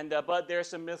 And but there's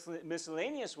some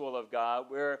miscellaneous will of God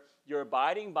where you're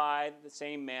abiding by the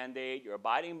same mandate, you're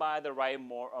abiding by the right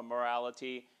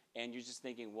morality, and you're just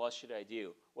thinking, what should I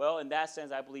do? Well, in that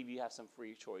sense, I believe you have some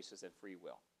free choices and free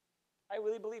will. I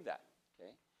really believe that.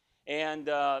 Okay, and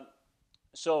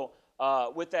so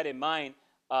with that in mind,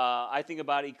 I think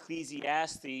about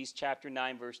Ecclesiastes chapter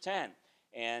 9, verse 10.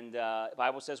 And the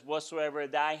Bible says, whatsoever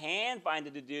thy hand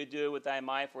findeth to do, do it with thy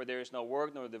might, for there is no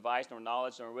work, nor device, nor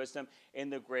knowledge, nor wisdom in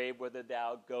the grave whither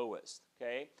thou goest.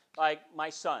 Okay? Like my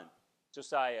son,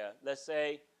 Josiah, let's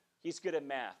say he's good at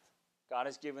math. God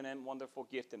has given him a wonderful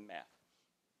gift in math.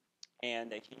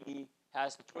 And he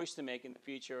has the choice to make in the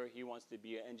future. He wants to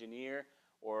be an engineer,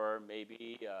 or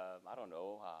maybe,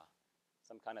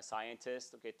 some kind of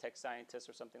scientist, okay, tech scientist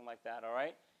or something like that, all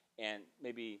right? And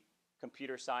maybe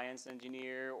computer science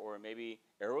engineer, or maybe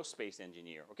aerospace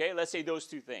engineer, okay? Let's say those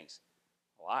two things.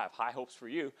 Well, I have high hopes for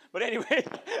you. But anyway,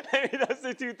 that's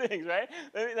the two things, right?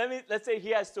 Let's say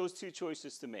he has those two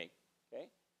choices to make, okay?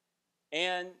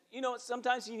 And,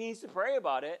 sometimes he needs to pray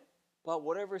about it, but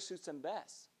whatever suits him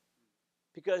best.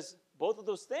 Because both of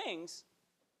those things,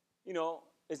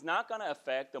 is not going to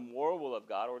affect the moral will of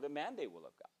God or the mandate will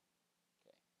of God.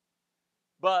 Okay?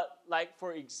 But, like,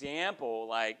 for example,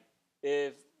 like,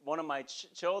 if one of my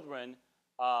children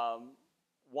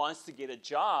wants to get a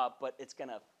job, but it's going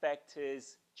to affect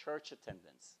his church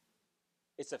attendance,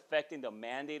 it's affecting the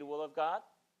mandated will of God,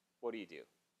 what do?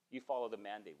 You follow the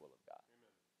mandated will of God.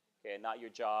 Amen. Okay, not your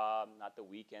job, not the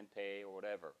weekend pay or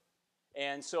whatever.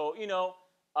 And so,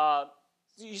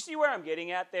 you see where I'm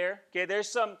getting at there? Okay, there's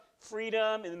some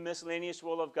freedom in the miscellaneous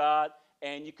will of God,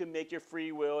 and you can make your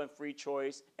free will and free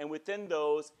choice. And within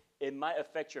those, it might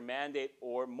affect your mandate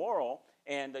or moral,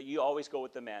 and you always go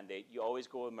with the mandate. You always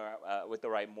go with the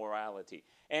right morality.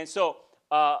 And so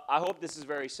I hope this is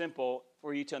very simple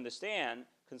for you to understand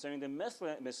concerning the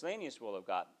miscellaneous will of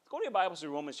God. Go to your Bibles to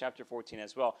Romans chapter 14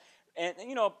 as well. And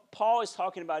Paul is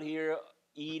talking about here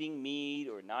eating meat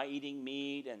or not eating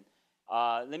meat. And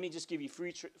let me just give you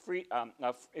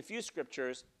a few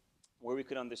scriptures where we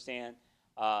could understand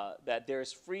that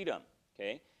there's freedom,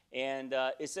 okay? And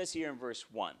it says here in verse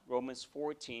 1, Romans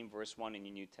 14, verse 1 in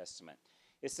your New Testament.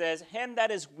 It says, him that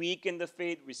is weak in the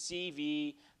faith receive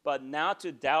ye, but now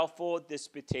to doubtful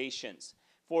disputations.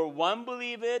 For one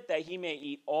believeth that he may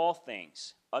eat all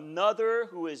things. Another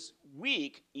who is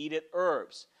weak eateth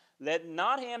herbs. Let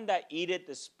not him that eateth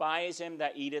despise him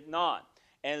that eateth not.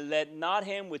 And let not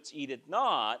him which eateth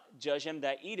not judge him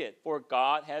that eateth, for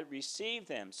God hath received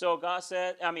him. So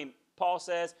Paul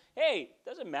says, hey,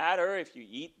 doesn't matter if you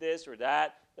eat this or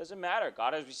that. Doesn't matter.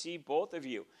 God has received both of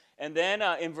you. And then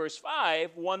in verse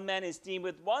 5, one man is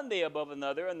esteemed one day above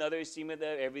another, another is esteemed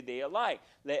every day alike.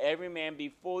 Let every man be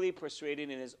fully persuaded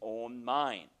in his own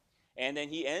mind. And then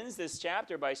he ends this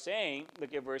chapter by saying,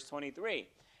 look at verse 23,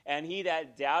 and he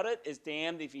that doubteth is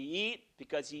damned if he eat,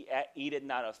 because he eateth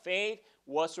not of faith.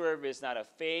 Whatsoever is not of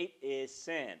faith is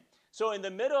sin. So in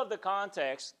the middle of the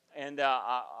context, and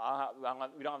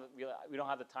we don't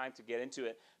have the time to get into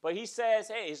it, but he says,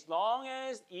 hey, as long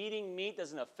as eating meat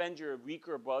doesn't offend your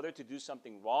weaker brother to do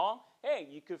something wrong, hey,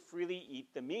 you could freely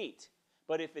eat the meat.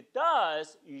 But if it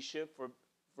does, you should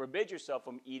forbid yourself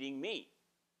from eating meat,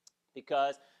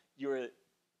 because you're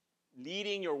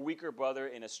leading your weaker brother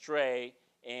in astray,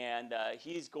 and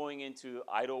he's going into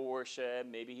idol worship.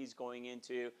 Maybe he's going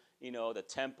into the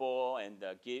temple and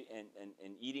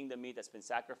eating the meat that's been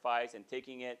sacrificed and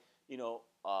taking it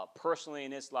personally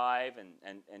in his life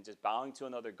and just bowing to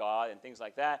another god and things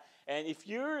like that. And if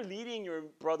you're leading your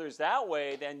brothers that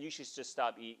way, then you should just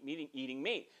stop eating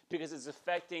meat, because it's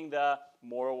affecting the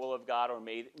moral will of God, or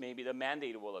maybe the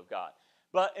mandated will of God.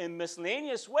 But in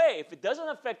miscellaneous way, if it doesn't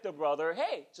affect the brother,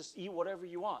 hey, just eat whatever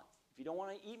you want. If you don't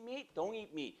want to eat meat, don't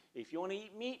eat meat. If you want to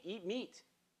eat meat, eat meat.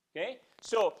 Okay?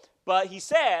 So, but he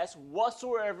says,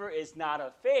 whatsoever is not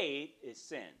of faith is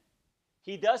sin.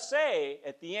 He does say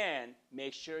at the end,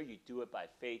 make sure you do it by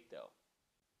faith, though,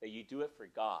 that you do it for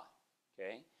God.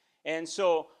 Okay? And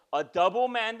so a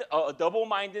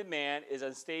double-minded man is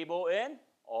unstable in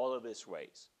all of his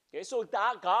ways. Okay? So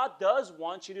God does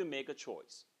want you to make a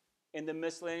choice in the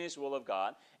miscellaneous will of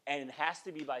God, and it has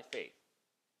to be by faith.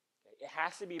 Okay? It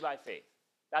has to be by faith.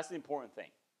 That's the important thing.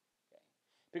 Okay?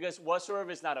 Because whatsoever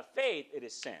is not of faith, it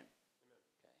is sin.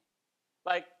 Okay?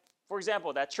 Like, for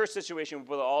example, that church situation with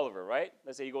Brother Oliver, right?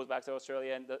 Let's say he goes back to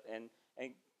Australia and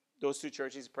those two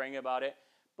churches, he's praying about it.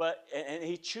 And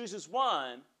he chooses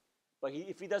one, but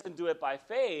if he doesn't do it by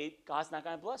faith, God's not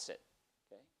going to bless it.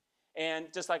 Okay?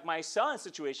 And just like my son's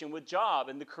situation with job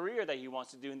and the career that he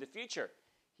wants to do in the future,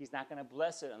 he's not going to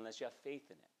bless it unless you have faith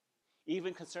in it.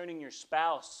 Even concerning your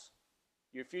spouse,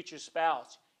 your future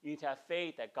spouse, you need to have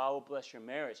faith that God will bless your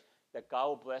marriage, that God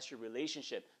will bless your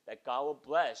relationship, that God will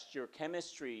bless your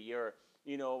chemistry, your,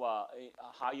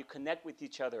 how you connect with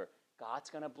each other. God's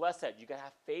going to bless that. You got to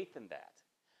have faith in that.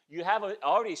 You have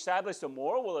already established the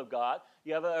moral will of God.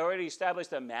 You have already established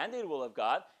the mandated will of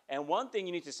God. And one thing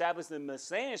you need to establish the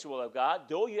miscellaneous will of God.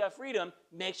 Though you have freedom,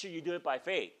 make sure you do it by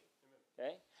faith.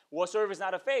 Okay? Whatsoever is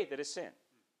not of faith, it is sin.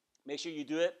 Make sure you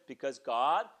do it because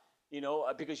God,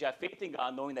 because you have faith in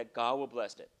God, knowing that God will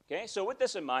bless it. Okay? So with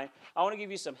this in mind, I want to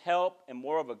give you some help and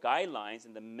more of a guidelines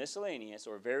in the miscellaneous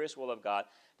or various will of God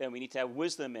that we need to have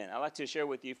wisdom in. I'd like to share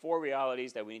with you 4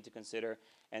 realities that we need to consider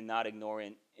and not ignore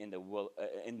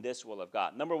in this will of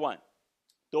God. Number 1,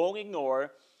 don't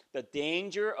ignore the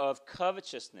danger of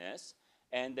covetousness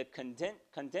and the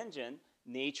contingent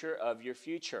nature of your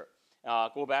future.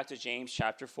 Go back to James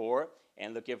chapter 4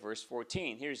 and look at verse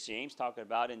 14. Here's James talking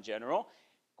about in general.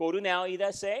 Go to now, ye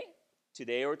that say,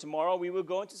 today or tomorrow we will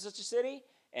go into such a city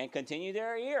and continue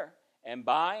there a year, and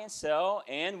buy and sell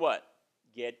and what?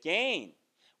 Get gain.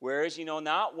 Whereas you know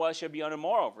not what shall be on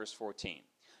tomorrow, verse 14.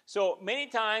 So many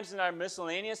times in our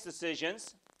miscellaneous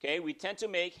decisions, okay, we tend to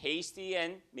make hasty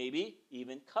and maybe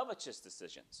even covetous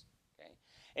decisions. Okay?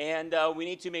 And we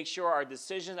need to make sure our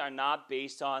decisions are not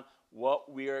based on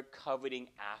what we are coveting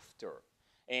after.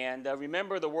 And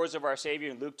remember the words of our Savior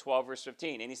in Luke 12, verse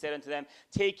 15. And he said unto them,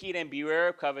 take heed and beware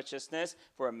of covetousness,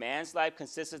 for a man's life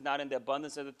consisteth not in the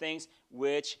abundance of the things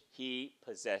which he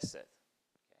possesseth.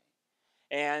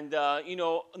 And,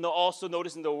 also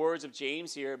notice in the words of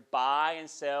James here, buy and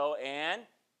sell and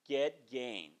get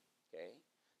gain. Okay?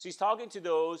 So he's talking to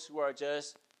those who are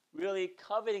just really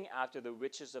coveting after the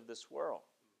riches of this world.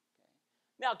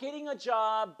 Okay? Now, getting a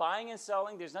job, buying and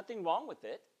selling, there's nothing wrong with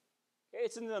it. Okay?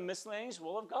 It's in the miscellaneous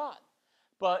will of God.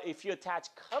 But if you attach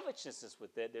covetousness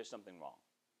with it, there's something wrong.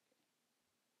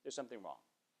 There's something wrong.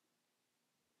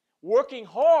 Working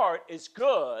hard is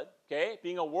good, okay?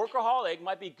 Being a workaholic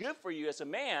might be good for you as a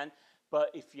man,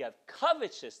 but if you have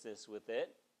covetousness with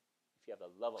it, if you have the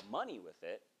love of money with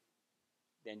it,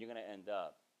 then you're going to end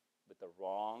up with the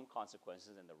wrong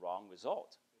consequences and the wrong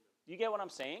result. Do you get what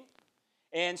I'm saying?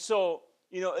 And so,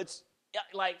 it's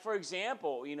like, for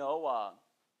example,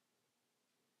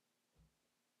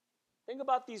 think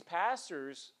about these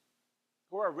pastors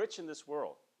who are rich in this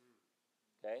world,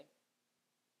 okay?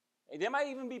 There might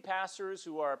even be pastors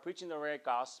who are preaching the right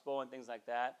gospel and things like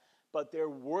that, but they're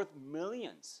worth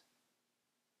millions.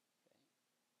 Okay.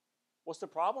 What's the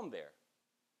problem there?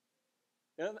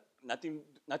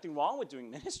 Nothing wrong with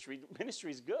doing ministry.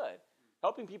 Ministry is good.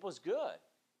 Helping people is good.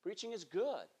 Preaching is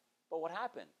good. But what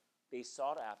happened? They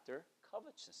sought after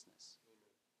covetousness.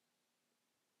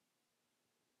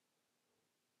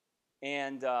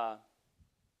 And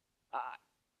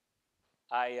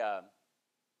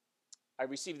I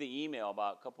received the email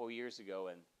about a couple of years ago,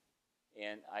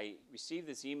 and I received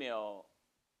this email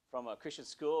from a Christian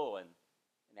school and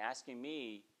asking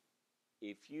me,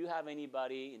 if you have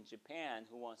anybody in Japan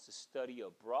who wants to study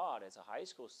abroad as a high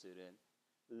school student,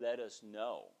 let us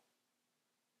know.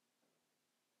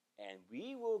 And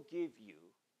we will give you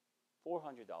 $400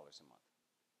 a month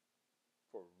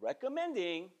for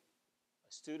recommending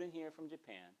a student here from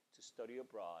Japan to study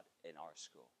abroad in our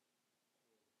school.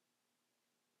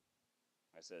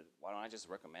 I said, why don't I just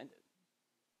recommend it?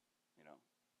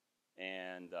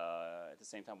 And at the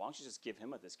same time, why don't you just give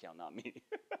him a discount, not me?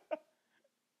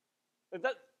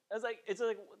 It's like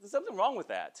there's something wrong with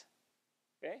that.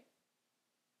 Okay?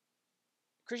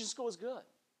 Christian school is good.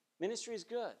 Ministry is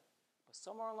good. But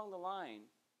somewhere along the line,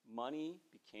 money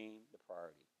became the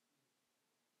priority.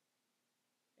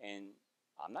 And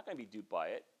I'm not going to be duped by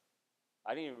it.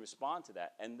 I didn't even respond to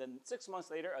that. And then 6 months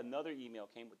later, another email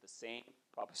came with the same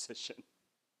proposition.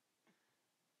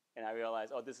 And I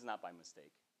realized, this is not by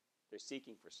mistake. They're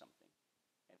seeking for something,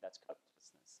 and that's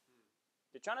covetousness.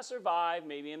 They're trying to survive,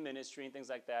 maybe in ministry and things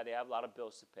like that. They have a lot of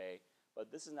bills to pay,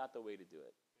 but this is not the way to do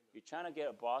it. You're trying to get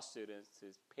a boss student to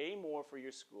pay more for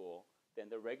your school than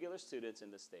the regular students in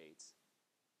the States,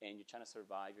 and you're trying to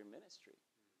survive your ministry.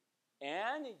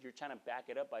 And you're trying to back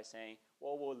it up by saying,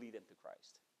 well, we'll lead them to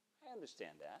Christ. I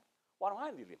understand that. Why don't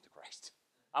I lead them to Christ?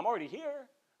 I'm already here,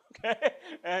 okay?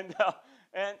 And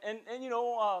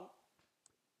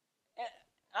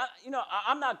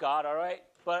I'm not God, all right?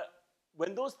 But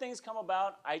when those things come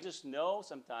about, I just know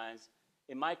sometimes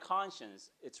in my conscience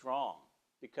it's wrong,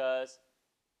 because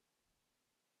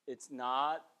it's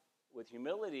not with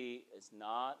humility, it's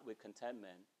not with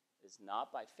contentment, it's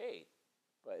not by faith,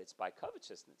 but it's by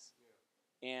covetousness.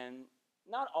 Yeah. And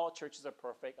not all churches are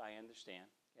perfect, I understand,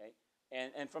 okay?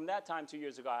 And from that time 2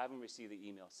 years ago, I haven't received the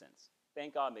email since.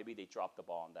 Thank God maybe they dropped the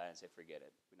ball on that and said, forget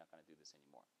it, we're not going to do this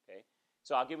anymore, okay?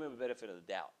 So I'll give them a benefit of the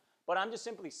doubt. But I'm just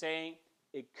simply saying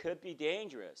it could be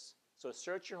dangerous. So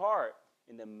search your heart.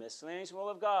 In the miscellaneous will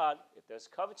of God, if there's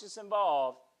covetousness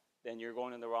involved, then you're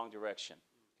going in the wrong direction,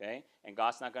 okay? And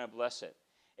God's not going to bless it.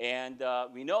 And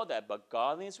we know that, but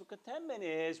godliness with contentment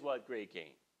is what? Great gain.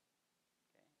 Okay?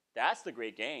 That's the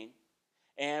great gain.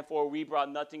 And for we brought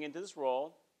nothing into this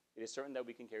world, it is certain that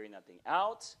we can carry nothing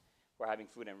out. For having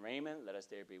food and raiment, let us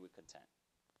there be with content.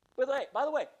 By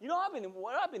the way, you know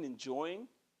what I've been enjoying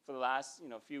for the last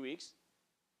few weeks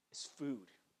is food.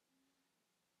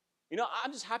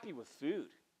 I'm just happy with food,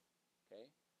 okay?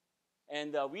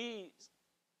 And we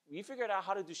figured out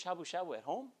how to do shabu shabu at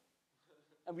home,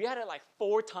 and we had it like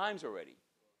 4 times already.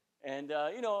 And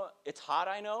it's hot,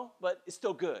 I know, but it's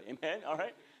still good, amen. All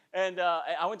right. And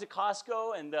I went to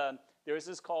Costco, and there's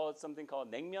something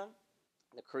called naengmyeon,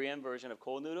 the Korean version of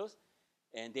cold noodles,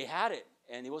 and they had it,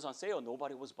 and it was on sale.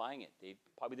 Nobody was buying it. They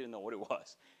probably didn't know what it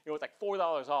was. It was like $4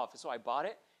 off, so I bought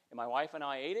it, and my wife and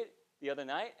I ate it the other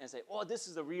night and said, oh, this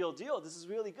is the real deal. This is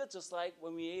really good, just like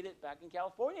when we ate it back in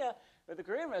California at the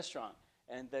Korean restaurant.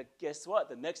 And guess what?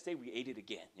 The next day we ate it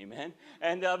again, amen?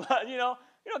 And, but,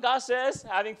 God says,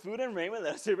 having food and raiment,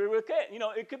 let us be with it.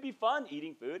 It could be fun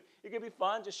eating food. It could be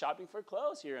fun just shopping for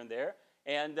clothes here and there.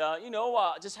 And,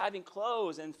 just having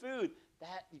clothes and food,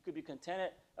 that you could be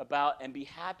contented about and be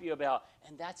happy about.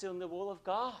 And that's in the will of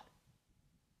God.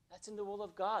 That's in the will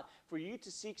of God. For you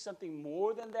to seek something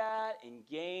more than that and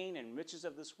gain and riches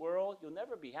of this world, you'll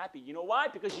never be happy. You know why?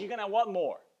 Because you're going to want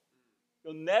more.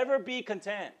 You'll never be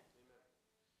content.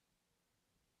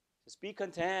 Just be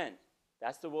content.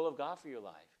 That's the will of God for your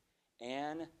life.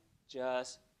 And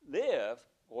just live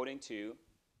according to,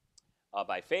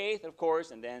 by faith, of course,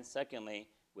 and then secondly,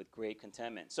 with great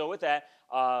contentment. So with that,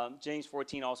 James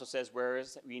 14 also says,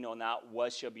 whereas we know not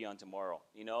what shall be on tomorrow.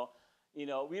 We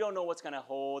don't know what's going to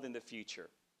hold in the future.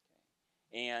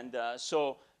 Okay? And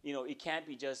so, it can't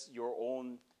be just your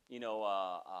own,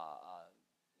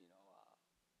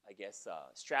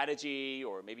 strategy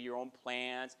or maybe your own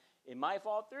plans. It might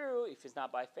fall through if it's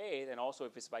not by faith, and also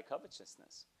if it's by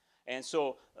covetousness. And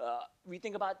so we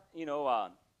think about,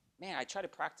 I try to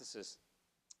practice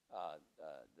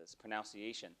this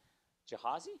pronunciation.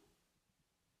 Gehazi?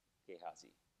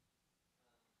 Gehazi.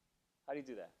 How do you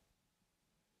do that?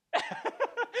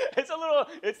 It's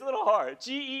a little hard.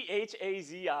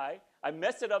 Gehazi. I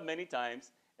messed it up many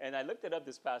times, and I looked it up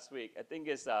this past week. I think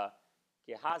it's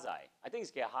Gehazi. I think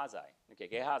it's Gehazi. Okay,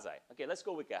 Gehazi. Okay, let's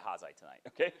go with Gehazi tonight.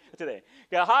 Okay, today.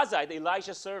 Gehazi, the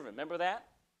Elijah servant. Remember that?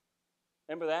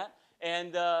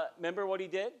 And remember what he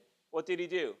did? What did he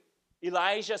do?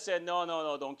 Elijah said, no,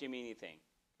 don't give me anything.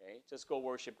 Okay, just go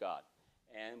worship God.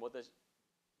 And what does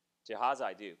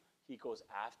Gehazi do? He goes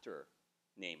after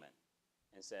Naaman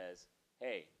and says,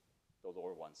 hey,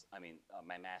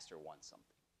 my master wants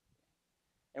something.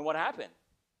 And what happened?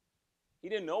 He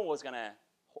didn't know what was going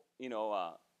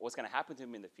to happen to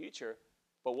him in the future,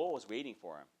 but what was waiting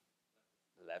for him?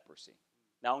 Leprosy.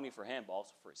 Not only for him, but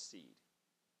also for his seed.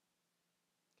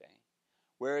 Okay?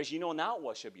 Whereas you know not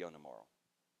what should be on the morrow.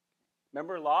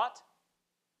 Remember Lot?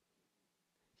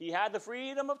 He had the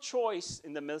freedom of choice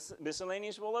in the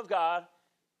miscellaneous will of God.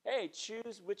 Hey,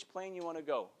 choose which plane you want to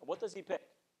go. What does he pick?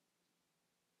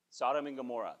 Sodom and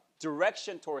Gomorrah.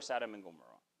 Direction towards Sodom and Gomorrah.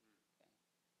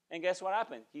 Okay. And guess what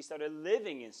happened? He started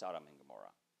living in Sodom and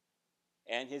Gomorrah.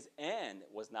 And his end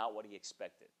was not what he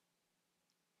expected.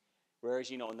 Whereas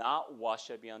you know not what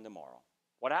should be on the morrow.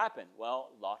 What happened?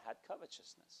 Well, Lot had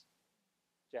covetousness.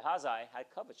 Gehazi had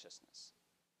covetousness.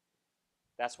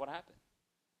 That's what happened.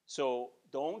 So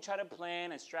don't try to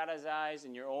plan and strategize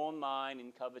in your own mind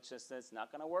in covetousness. It's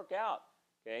not going to work out.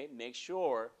 Okay? Make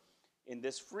sure in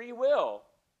this free will,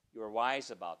 you're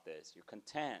wise about this. You're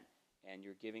content. and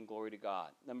you're giving glory to God.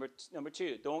 Number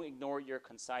two, don't ignore your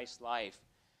concise life.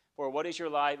 For what is your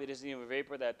life? It is even a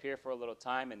vapor that appears for a little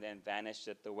time and then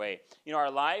vanisheth away. You know, our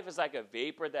life is like a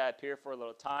vapor that appears for a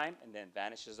little time and then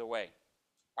vanishes away.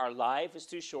 Our life is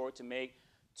too short to make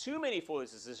too many foolish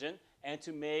decisions and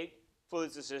to make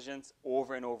foolish decisions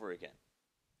over and over again.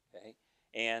 Okay?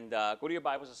 And go to your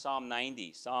Bibles to Psalm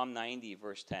 90. Psalm 90,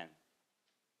 verse 10.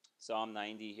 Psalm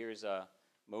 90, here's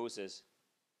Moses.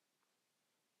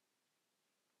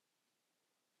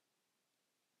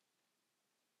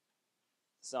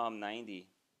 Psalm 90,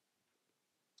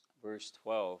 verse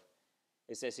 12.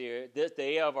 It says here, this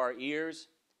day of our years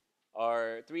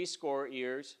are 80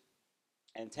 years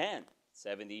and 10,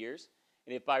 70 years.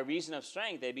 And if by reason of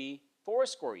strength they be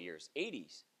 80 years,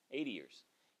 80 years.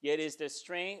 Yet is the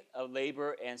strength of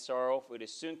labor and sorrow, for it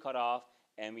is soon cut off,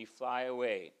 and we fly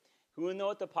away. Who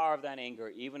knoweth the power of thine anger?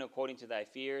 Even according to thy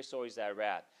fear, so is thy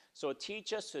wrath. So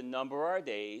teach us to number our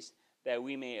days, that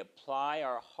we may apply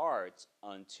our hearts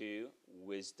unto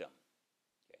wisdom.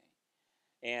 Okay.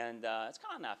 And it's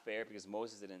kind of not fair because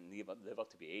Moses didn't live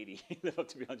up to be 80. He lived up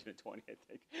to be 120, I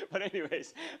think. But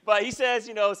anyways, but he says,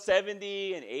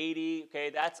 70 and 80,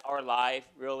 okay, that's our life,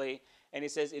 really. And he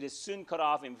says, it is soon cut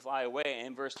off and fly away. And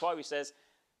in verse 12, he says,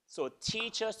 so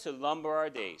teach us to number our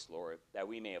days, Lord, that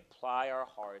we may apply our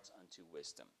hearts unto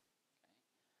wisdom.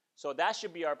 So that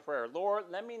should be our prayer. Lord,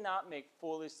 let me not make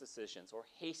foolish decisions or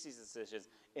hasty decisions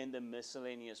in the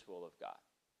miscellaneous will of God.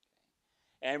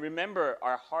 Okay? And remember,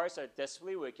 our hearts are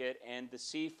desperately wicked and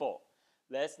deceitful.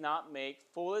 Let's not make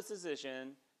foolish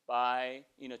decisions by,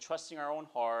 trusting our own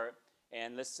heart.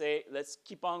 And let's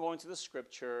keep on going to the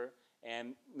Scripture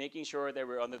and making sure that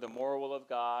we're under the moral will of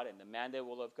God and the mandate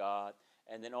will of God.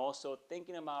 And then also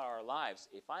thinking about our lives.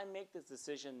 If I make this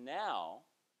decision now,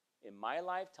 in my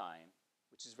lifetime,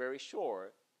 which is very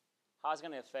short, how it's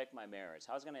going to affect my marriage?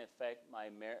 How it's going to affect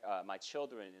my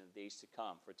children in the days to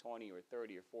come for 20 or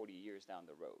 30 or 40 years down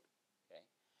the road? Okay?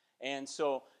 And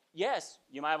so, yes,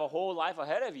 you might have a whole life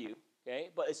ahead of you, okay,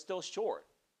 but it's still short.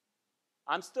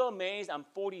 I'm still amazed I'm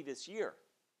 40 this year.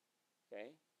 Okay?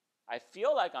 I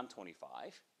feel like I'm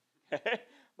 25, but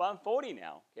I'm 40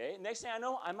 now. Okay? Next thing I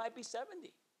know, I might be 70.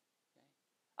 Okay?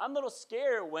 I'm a little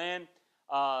scared when,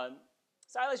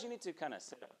 Silas, you need to kind of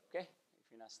sit up, okay?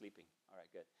 You're not sleeping. All right,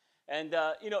 good. And,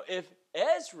 if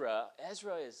Ezra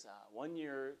is 1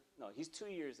 year, no, he's 2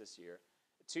 years this year,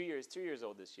 2 years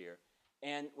old this year.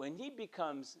 And when he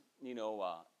becomes,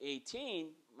 18,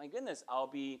 my goodness, I'll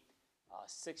be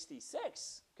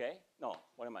 66, okay? No,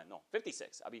 what am I? No,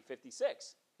 56. I'll be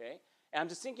 56, okay? And I'm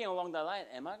just thinking along that line,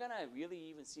 am I going to really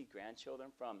even see grandchildren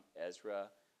from Ezra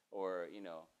or,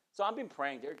 So I've been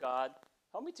praying, dear God,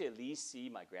 help me to at least see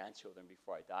my grandchildren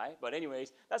before I die. But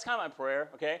anyways, that's kind of my prayer,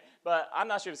 okay? But I'm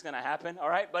not sure if it's going to happen, all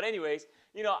right? But anyways,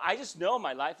 I just know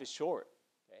my life is short,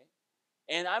 okay?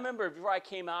 And I remember before I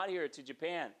came out here to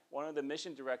Japan, one of the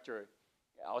mission director,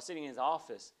 I was sitting in his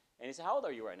office, and he said, how old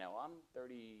are you right now? Well, I'm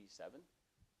 37. And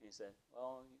he said,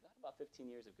 well, you got about 15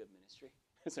 years of good ministry.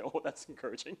 I said, oh, that's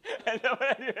encouraging.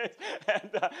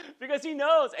 Because he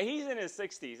knows, and he's in his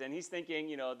 60s, and he's thinking,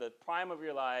 the prime of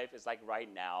your life is like right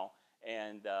now.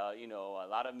 And, a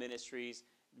lot of ministries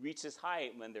reach this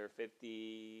height when they're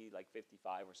 50, like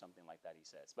 55 or something like that, he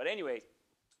says. But anyways,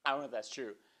 I don't know if that's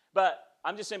true. But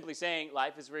I'm just simply saying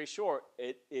life is very short.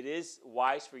 It is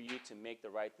wise for you to make the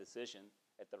right decision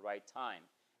at the right time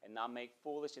and not make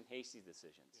foolish and hasty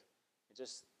decisions. And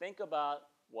just think about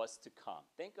what's to come.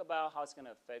 Think about how it's going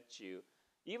to affect you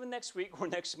even next week or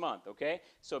next month, okay?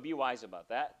 So be wise about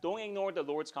that. Don't ignore the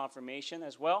Lord's confirmation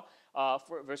as well.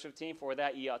 For verse 15, for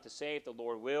that ye ought to say, if the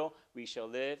Lord will, we shall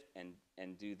live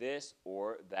and do this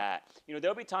or that.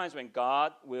 There'll be times when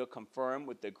God will confirm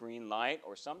with the green light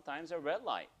or sometimes a red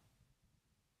light.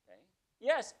 Okay?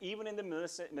 Yes, even in the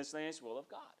miscellaneous will of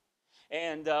God.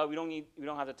 And we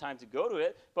don't have the time to go to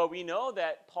it, but we know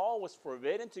that Paul was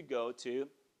forbidden to go to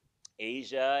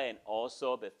Asia and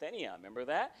also Bithynia. Remember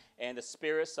that? And the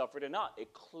Spirit suffered it not.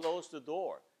 It closed the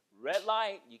door. Red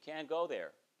light, you can't go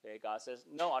there. Okay, God says,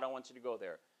 no, I don't want you to go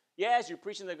there. Yes, you're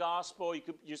preaching the gospel.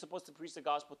 You're supposed to preach the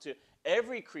gospel to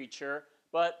every creature,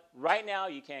 but right now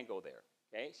you can't go there.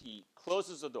 Okay, he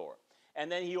closes the door.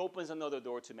 And then he opens another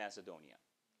door to Macedonia.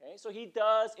 Okay, so he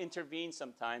does intervene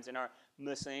sometimes in our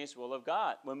miscellaneous will of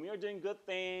God. When we are doing good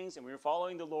things and we're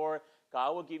following the Lord,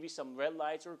 God will give you some red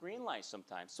lights or green lights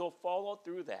sometimes. So follow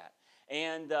through that.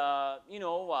 And,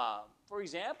 for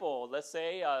example, let's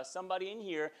say somebody in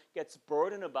here gets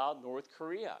burdened about North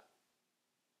Korea.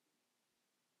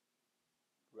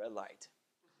 Red light.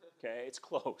 Okay, it's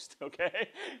closed, okay?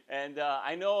 And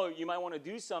I know you might want to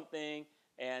do something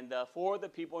and for the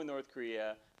people in North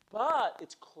Korea, but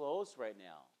it's closed right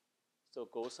now. So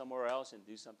go somewhere else and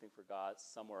do something for God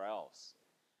somewhere else.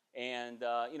 And,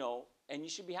 and you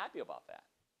should be happy about that.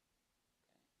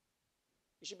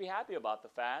 You should be happy about the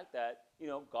fact that,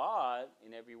 God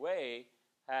in every way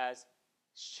has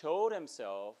showed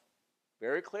himself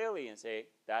very clearly and say,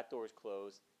 that door is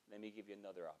closed. Let me give you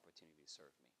another opportunity to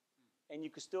serve me. And you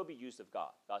could still be used of God,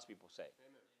 God's people say.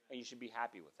 Amen. And you should be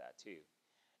happy with that too.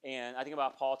 And I think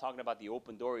about Paul talking about the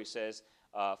open door. He says,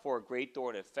 for a great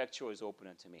door and effectual is open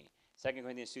unto me. 2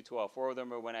 Corinthians 2:12, for them,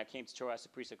 when I came to Troas to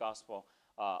preach the gospel,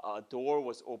 a door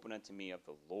was open unto me of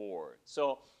the Lord.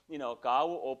 So, God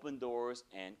will open doors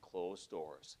and close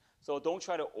doors. So don't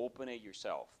try to open it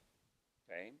yourself,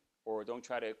 okay? Or don't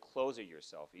try to close it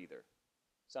yourself either.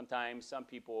 Sometimes some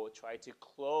people try to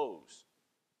close.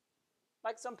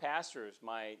 Like some pastors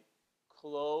might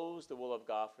close the will of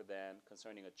God for them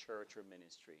concerning a church or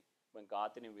ministry when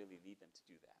God didn't really lead them to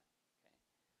do that. Okay?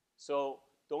 So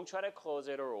don't try to close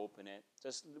it or open it.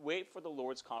 Just wait for the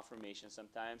Lord's confirmation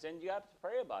sometimes. And you have to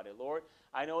pray about it. Lord,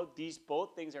 I know these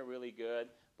both things are really good,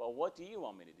 but what do you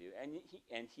want me to do?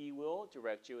 And he will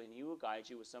direct you, and he will guide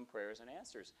you with some prayers and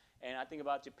answers. And I think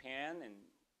about Japan and,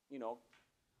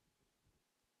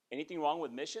 anything wrong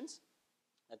with missions?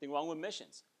 Nothing wrong with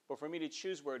missions. But for me to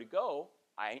choose where to go,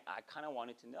 I kind of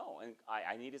wanted to know, and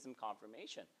I needed some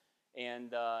confirmation. And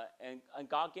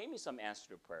God gave me some answer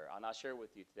to prayer. I'll not share it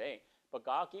with you today, but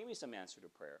God gave me some answer to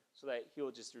prayer so that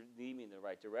he'll just lead me in the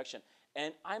right direction.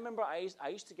 And I remember I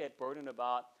used to get burdened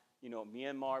about,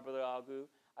 Myanmar, Brother Agu.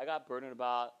 I got burdened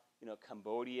about,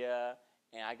 Cambodia,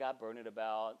 and I got burdened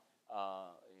about,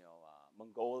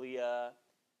 Mongolia.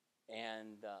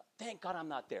 And thank God I'm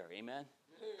not there, amen?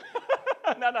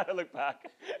 Now that I look back.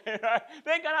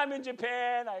 Thank God I'm in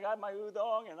Japan. I got my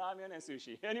udon and ramen and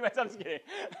sushi. Anyways, I'm just kidding.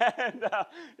 And,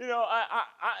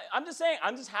 I'm just saying,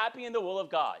 I'm just happy in the will of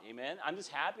God, amen? I'm just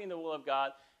happy in the will of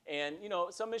God. And,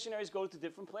 some missionaries go to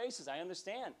different places, I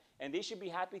understand. And they should be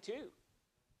happy too.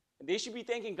 And they should be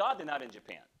thanking God they're not in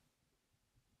Japan.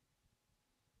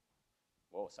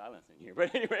 Whoa, silence in here.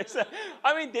 But anyways,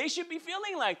 they should be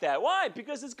feeling like that. Why?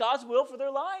 Because it's God's will for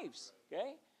their lives,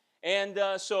 okay? And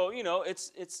so,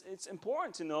 it's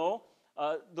important to know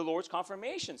the Lord's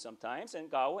confirmation sometimes, and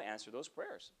God will answer those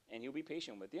prayers, and he'll be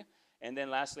patient with you. And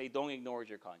then lastly, don't ignore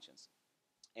your conscience.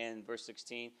 And verse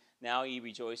 16, now ye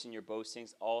rejoice in your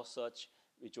boastings, all such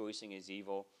rejoicing is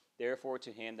evil. Therefore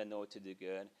to him that knoweth to do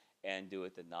good, and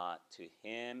doeth it not, to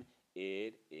him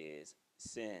it is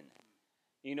sin.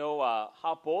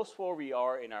 How boastful we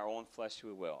are in our own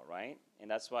fleshly will, right? And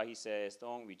that's why he says,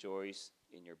 don't rejoice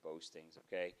in your boastings,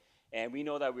 okay? And we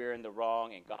know that we're in the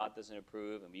wrong and God doesn't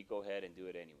approve, and we go ahead and do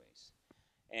it anyways.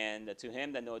 And to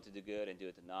him that knoweth to do good and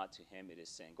doeth it not, to him it is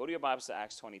sin. Go to your Bibles to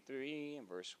Acts 23 and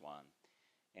verse 1.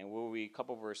 And we'll read a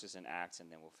couple verses in Acts,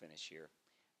 and then we'll finish here.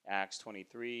 Acts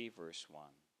 23, verse 1.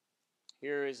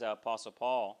 Here is Apostle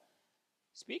Paul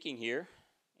speaking here,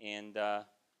 and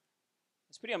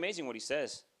it's pretty amazing what he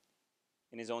says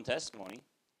in his own testimony.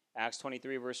 Acts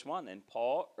 23, verse 1. And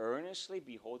Paul, earnestly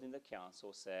beholding the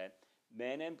council, said,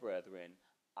 men and brethren,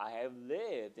 I have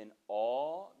lived in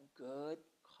all good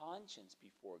conscience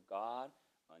before God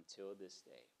until this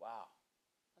day. Wow,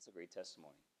 that's a great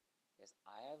testimony. Yes,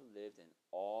 I have lived in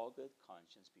all good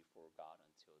conscience before God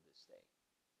until this day.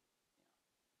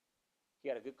 He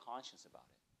had a good conscience about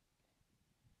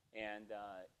it. Okay? And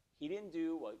he didn't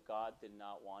do what God did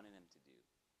not want him to do.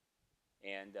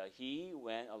 And he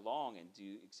went along and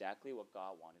do exactly what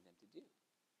God wanted him to do.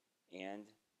 And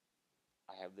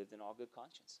I have lived in all good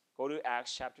conscience. Go to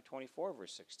Acts chapter 24,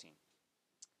 verse 16.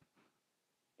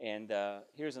 And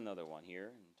here's another one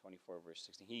here in 24, verse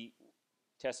 16. He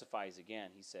testifies again.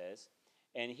 He says,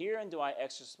 and herein do I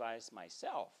exercise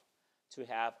myself to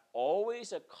have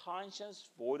always a conscience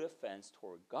for defense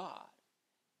toward God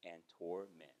and toward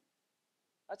men.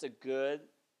 That's a good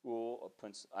rule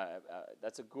of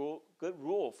that's a good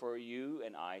rule for you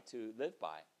and I to live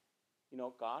by.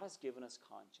 God has given us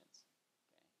conscience.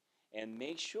 Okay? And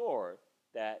make sure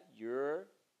that you're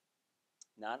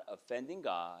not offending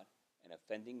God and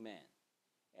offending men.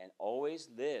 And always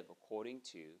live according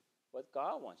to what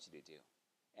God wants you to do.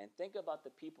 And think about the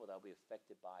people that will be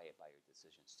affected by it, by your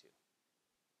decisions too.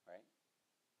 Right?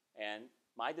 And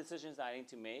my decisions that I need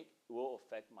to make will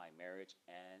affect my marriage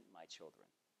and my children.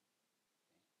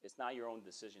 Okay? It's not your own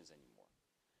decisions anymore.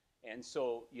 And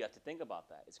so you have to think about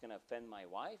that. It's going to offend my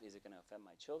wife? Is it going to offend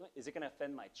my children? Is it going to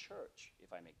offend my church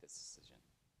if I make this decision?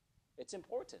 It's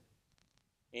important.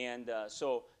 And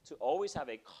so to always have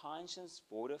a conscience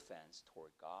for defense toward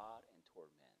God and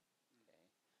toward men. Okay?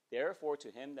 Therefore,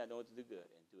 to him that knoweth to do good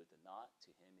and doeth it not, to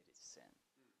him it is sin.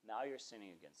 now you're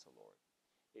sinning against the Lord.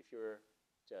 If you're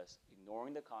just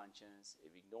ignoring the conscience,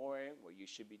 if ignoring what you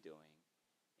should be doing,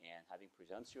 and having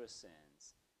presumptuous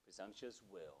sins, presumptuous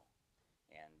will.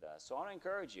 And so I want to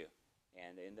encourage you.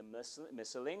 And in the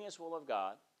miscellaneous will of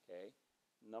God, okay,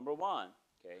 number one,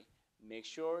 okay, make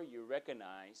sure you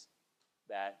recognize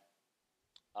that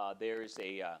there is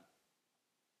the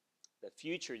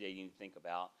future that you need to think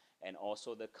about, and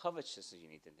also the covetousness you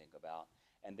need to think about.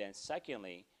 And then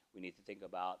secondly, we need to think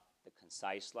about the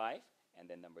concise life. And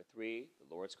then number three,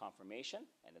 the Lord's confirmation.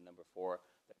 And then number four,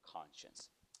 the conscience.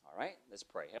 All right, let's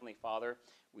pray. Heavenly Father,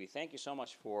 we thank you so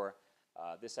much for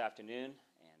this afternoon.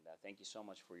 And thank you so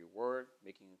much for your word,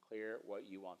 making it clear what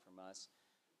you want from us.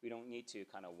 We don't need to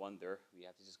kind of wonder. We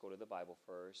have to just go to the Bible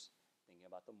first, thinking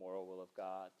about the moral will of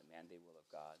God, the mandate will of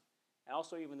God, and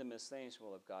also even the miscellaneous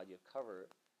will of God. You've covered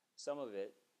some of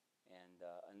it,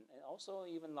 and also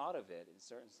even a lot of it in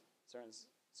certain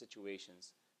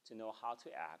situations, to know how to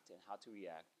act and how to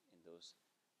react in those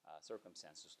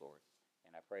circumstances, Lord.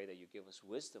 And I pray that you give us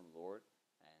wisdom, Lord,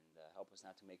 and help us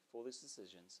not to make foolish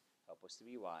decisions, help us to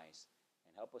be wise,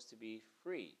 and help us to be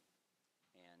free,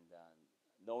 and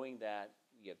knowing that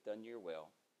we have done your will,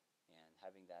 and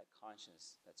having that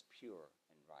conscience that's pure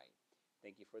and right.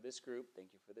 Thank you for this group.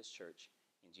 Thank you for this church.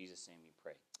 In Jesus' name we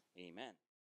pray. Amen.